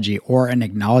apology or an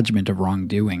acknowledgement of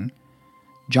wrongdoing.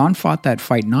 John fought that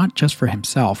fight not just for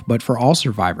himself, but for all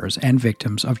survivors and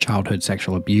victims of childhood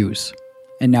sexual abuse.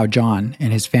 And now John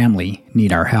and his family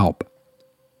need our help.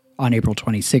 On April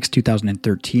 26,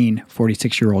 2013,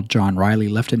 46-year-old John Riley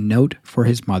left a note for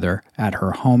his mother at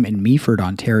her home in Meaford,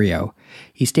 Ontario.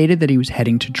 He stated that he was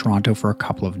heading to Toronto for a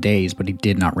couple of days, but he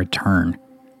did not return.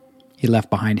 He left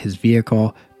behind his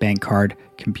vehicle, bank card,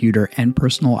 computer, and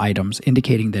personal items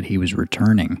indicating that he was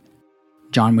returning.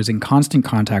 John was in constant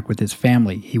contact with his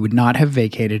family. He would not have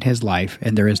vacated his life,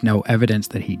 and there is no evidence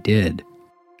that he did.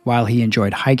 While he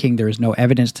enjoyed hiking, there is no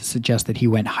evidence to suggest that he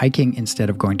went hiking instead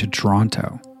of going to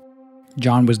Toronto.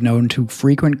 John was known to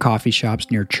frequent coffee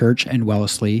shops near Church and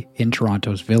Wellesley in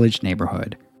Toronto's Village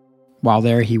neighborhood. While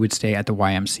there, he would stay at the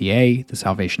YMCA, the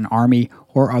Salvation Army,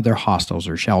 or other hostels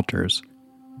or shelters.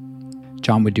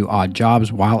 John would do odd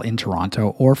jobs while in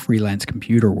Toronto or freelance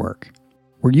computer work.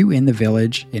 Were you in the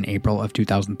Village in April of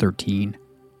 2013?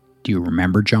 Do you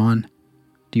remember John?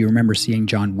 Do you remember seeing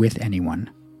John with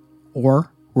anyone?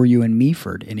 Or were you in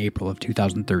Meaford in April of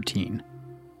 2013?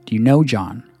 Do you know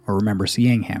John or remember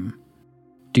seeing him?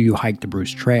 Do you hike the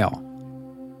Bruce Trail?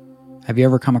 Have you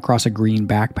ever come across a green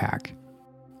backpack?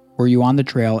 Were you on the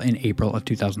trail in April of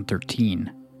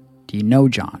 2013? Do you know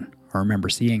John or remember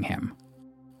seeing him?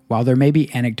 While there may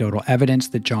be anecdotal evidence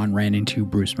that John ran into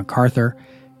Bruce McArthur,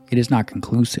 it is not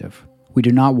conclusive. We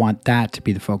do not want that to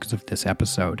be the focus of this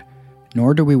episode,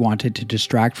 nor do we want it to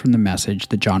distract from the message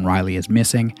that John Riley is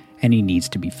missing and he needs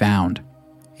to be found.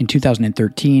 In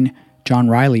 2013, John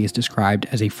Riley is described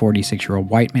as a 46-year-old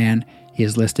white man. He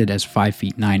is listed as 5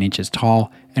 feet 9 inches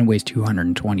tall and weighs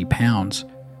 220 pounds.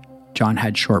 John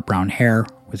had short brown hair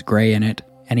with gray in it,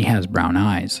 and he has brown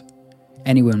eyes.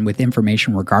 Anyone with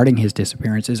information regarding his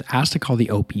disappearance is asked to call the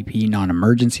OPP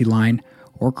non-emergency line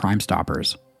or Crime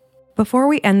Stoppers. Before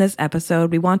we end this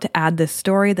episode, we want to add this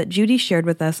story that Judy shared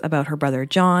with us about her brother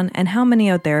John and how many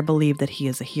out there believe that he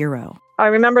is a hero. I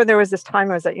remember there was this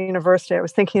time I was at university. I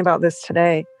was thinking about this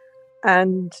today.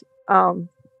 And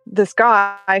this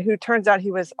guy who turns out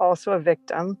he was also a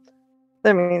victim.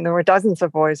 I mean, there were dozens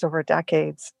of boys over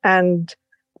decades. And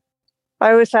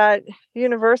I was at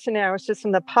university. I was just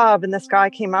in the pub, and this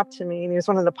guy came up to me, and he was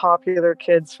one of the popular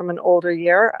kids from an older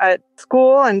year at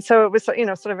school. And so it was,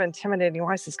 sort of intimidating.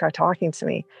 Why is this guy talking to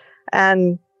me?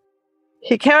 And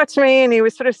he came up to me, and he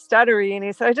was sort of stuttery, and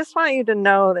he said, I just want you to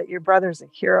know that your brother's a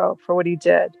hero for what he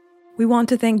did. We want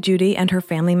to thank Judy and her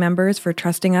family members for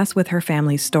trusting us with her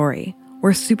family's story.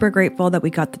 We're super grateful that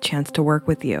we got the chance to work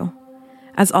with you.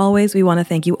 As always, we want to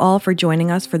thank you all for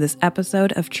joining us for this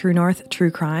episode of True North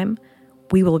True Crime.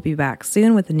 We will be back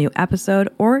soon with a new episode,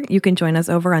 or you can join us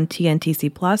over on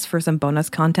TNTC Plus for some bonus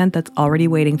content that's already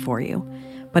waiting for you.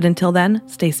 But until then,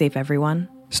 stay safe, everyone.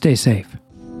 Stay safe.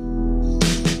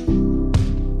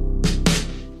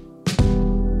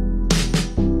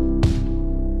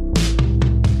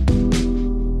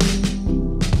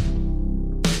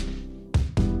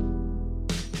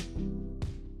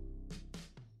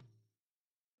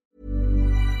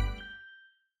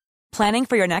 Planning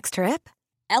for your next trip?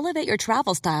 Elevate your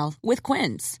travel style with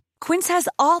Quince. Quince has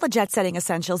all the jet-setting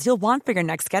essentials you'll want for your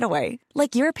next getaway,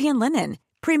 like European linen,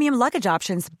 premium luggage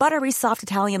options, buttery soft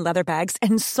Italian leather bags,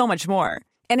 and so much more.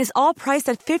 And is all priced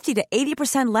at 50 to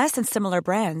 80% less than similar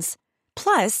brands.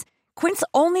 Plus, Quince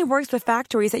only works with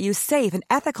factories that use safe and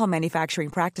ethical manufacturing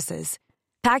practices.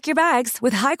 Pack your bags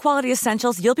with high-quality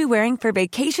essentials you'll be wearing for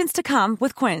vacations to come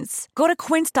with Quince. Go to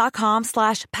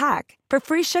quince.com/pack for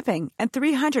free shipping and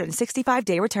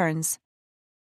 365-day returns.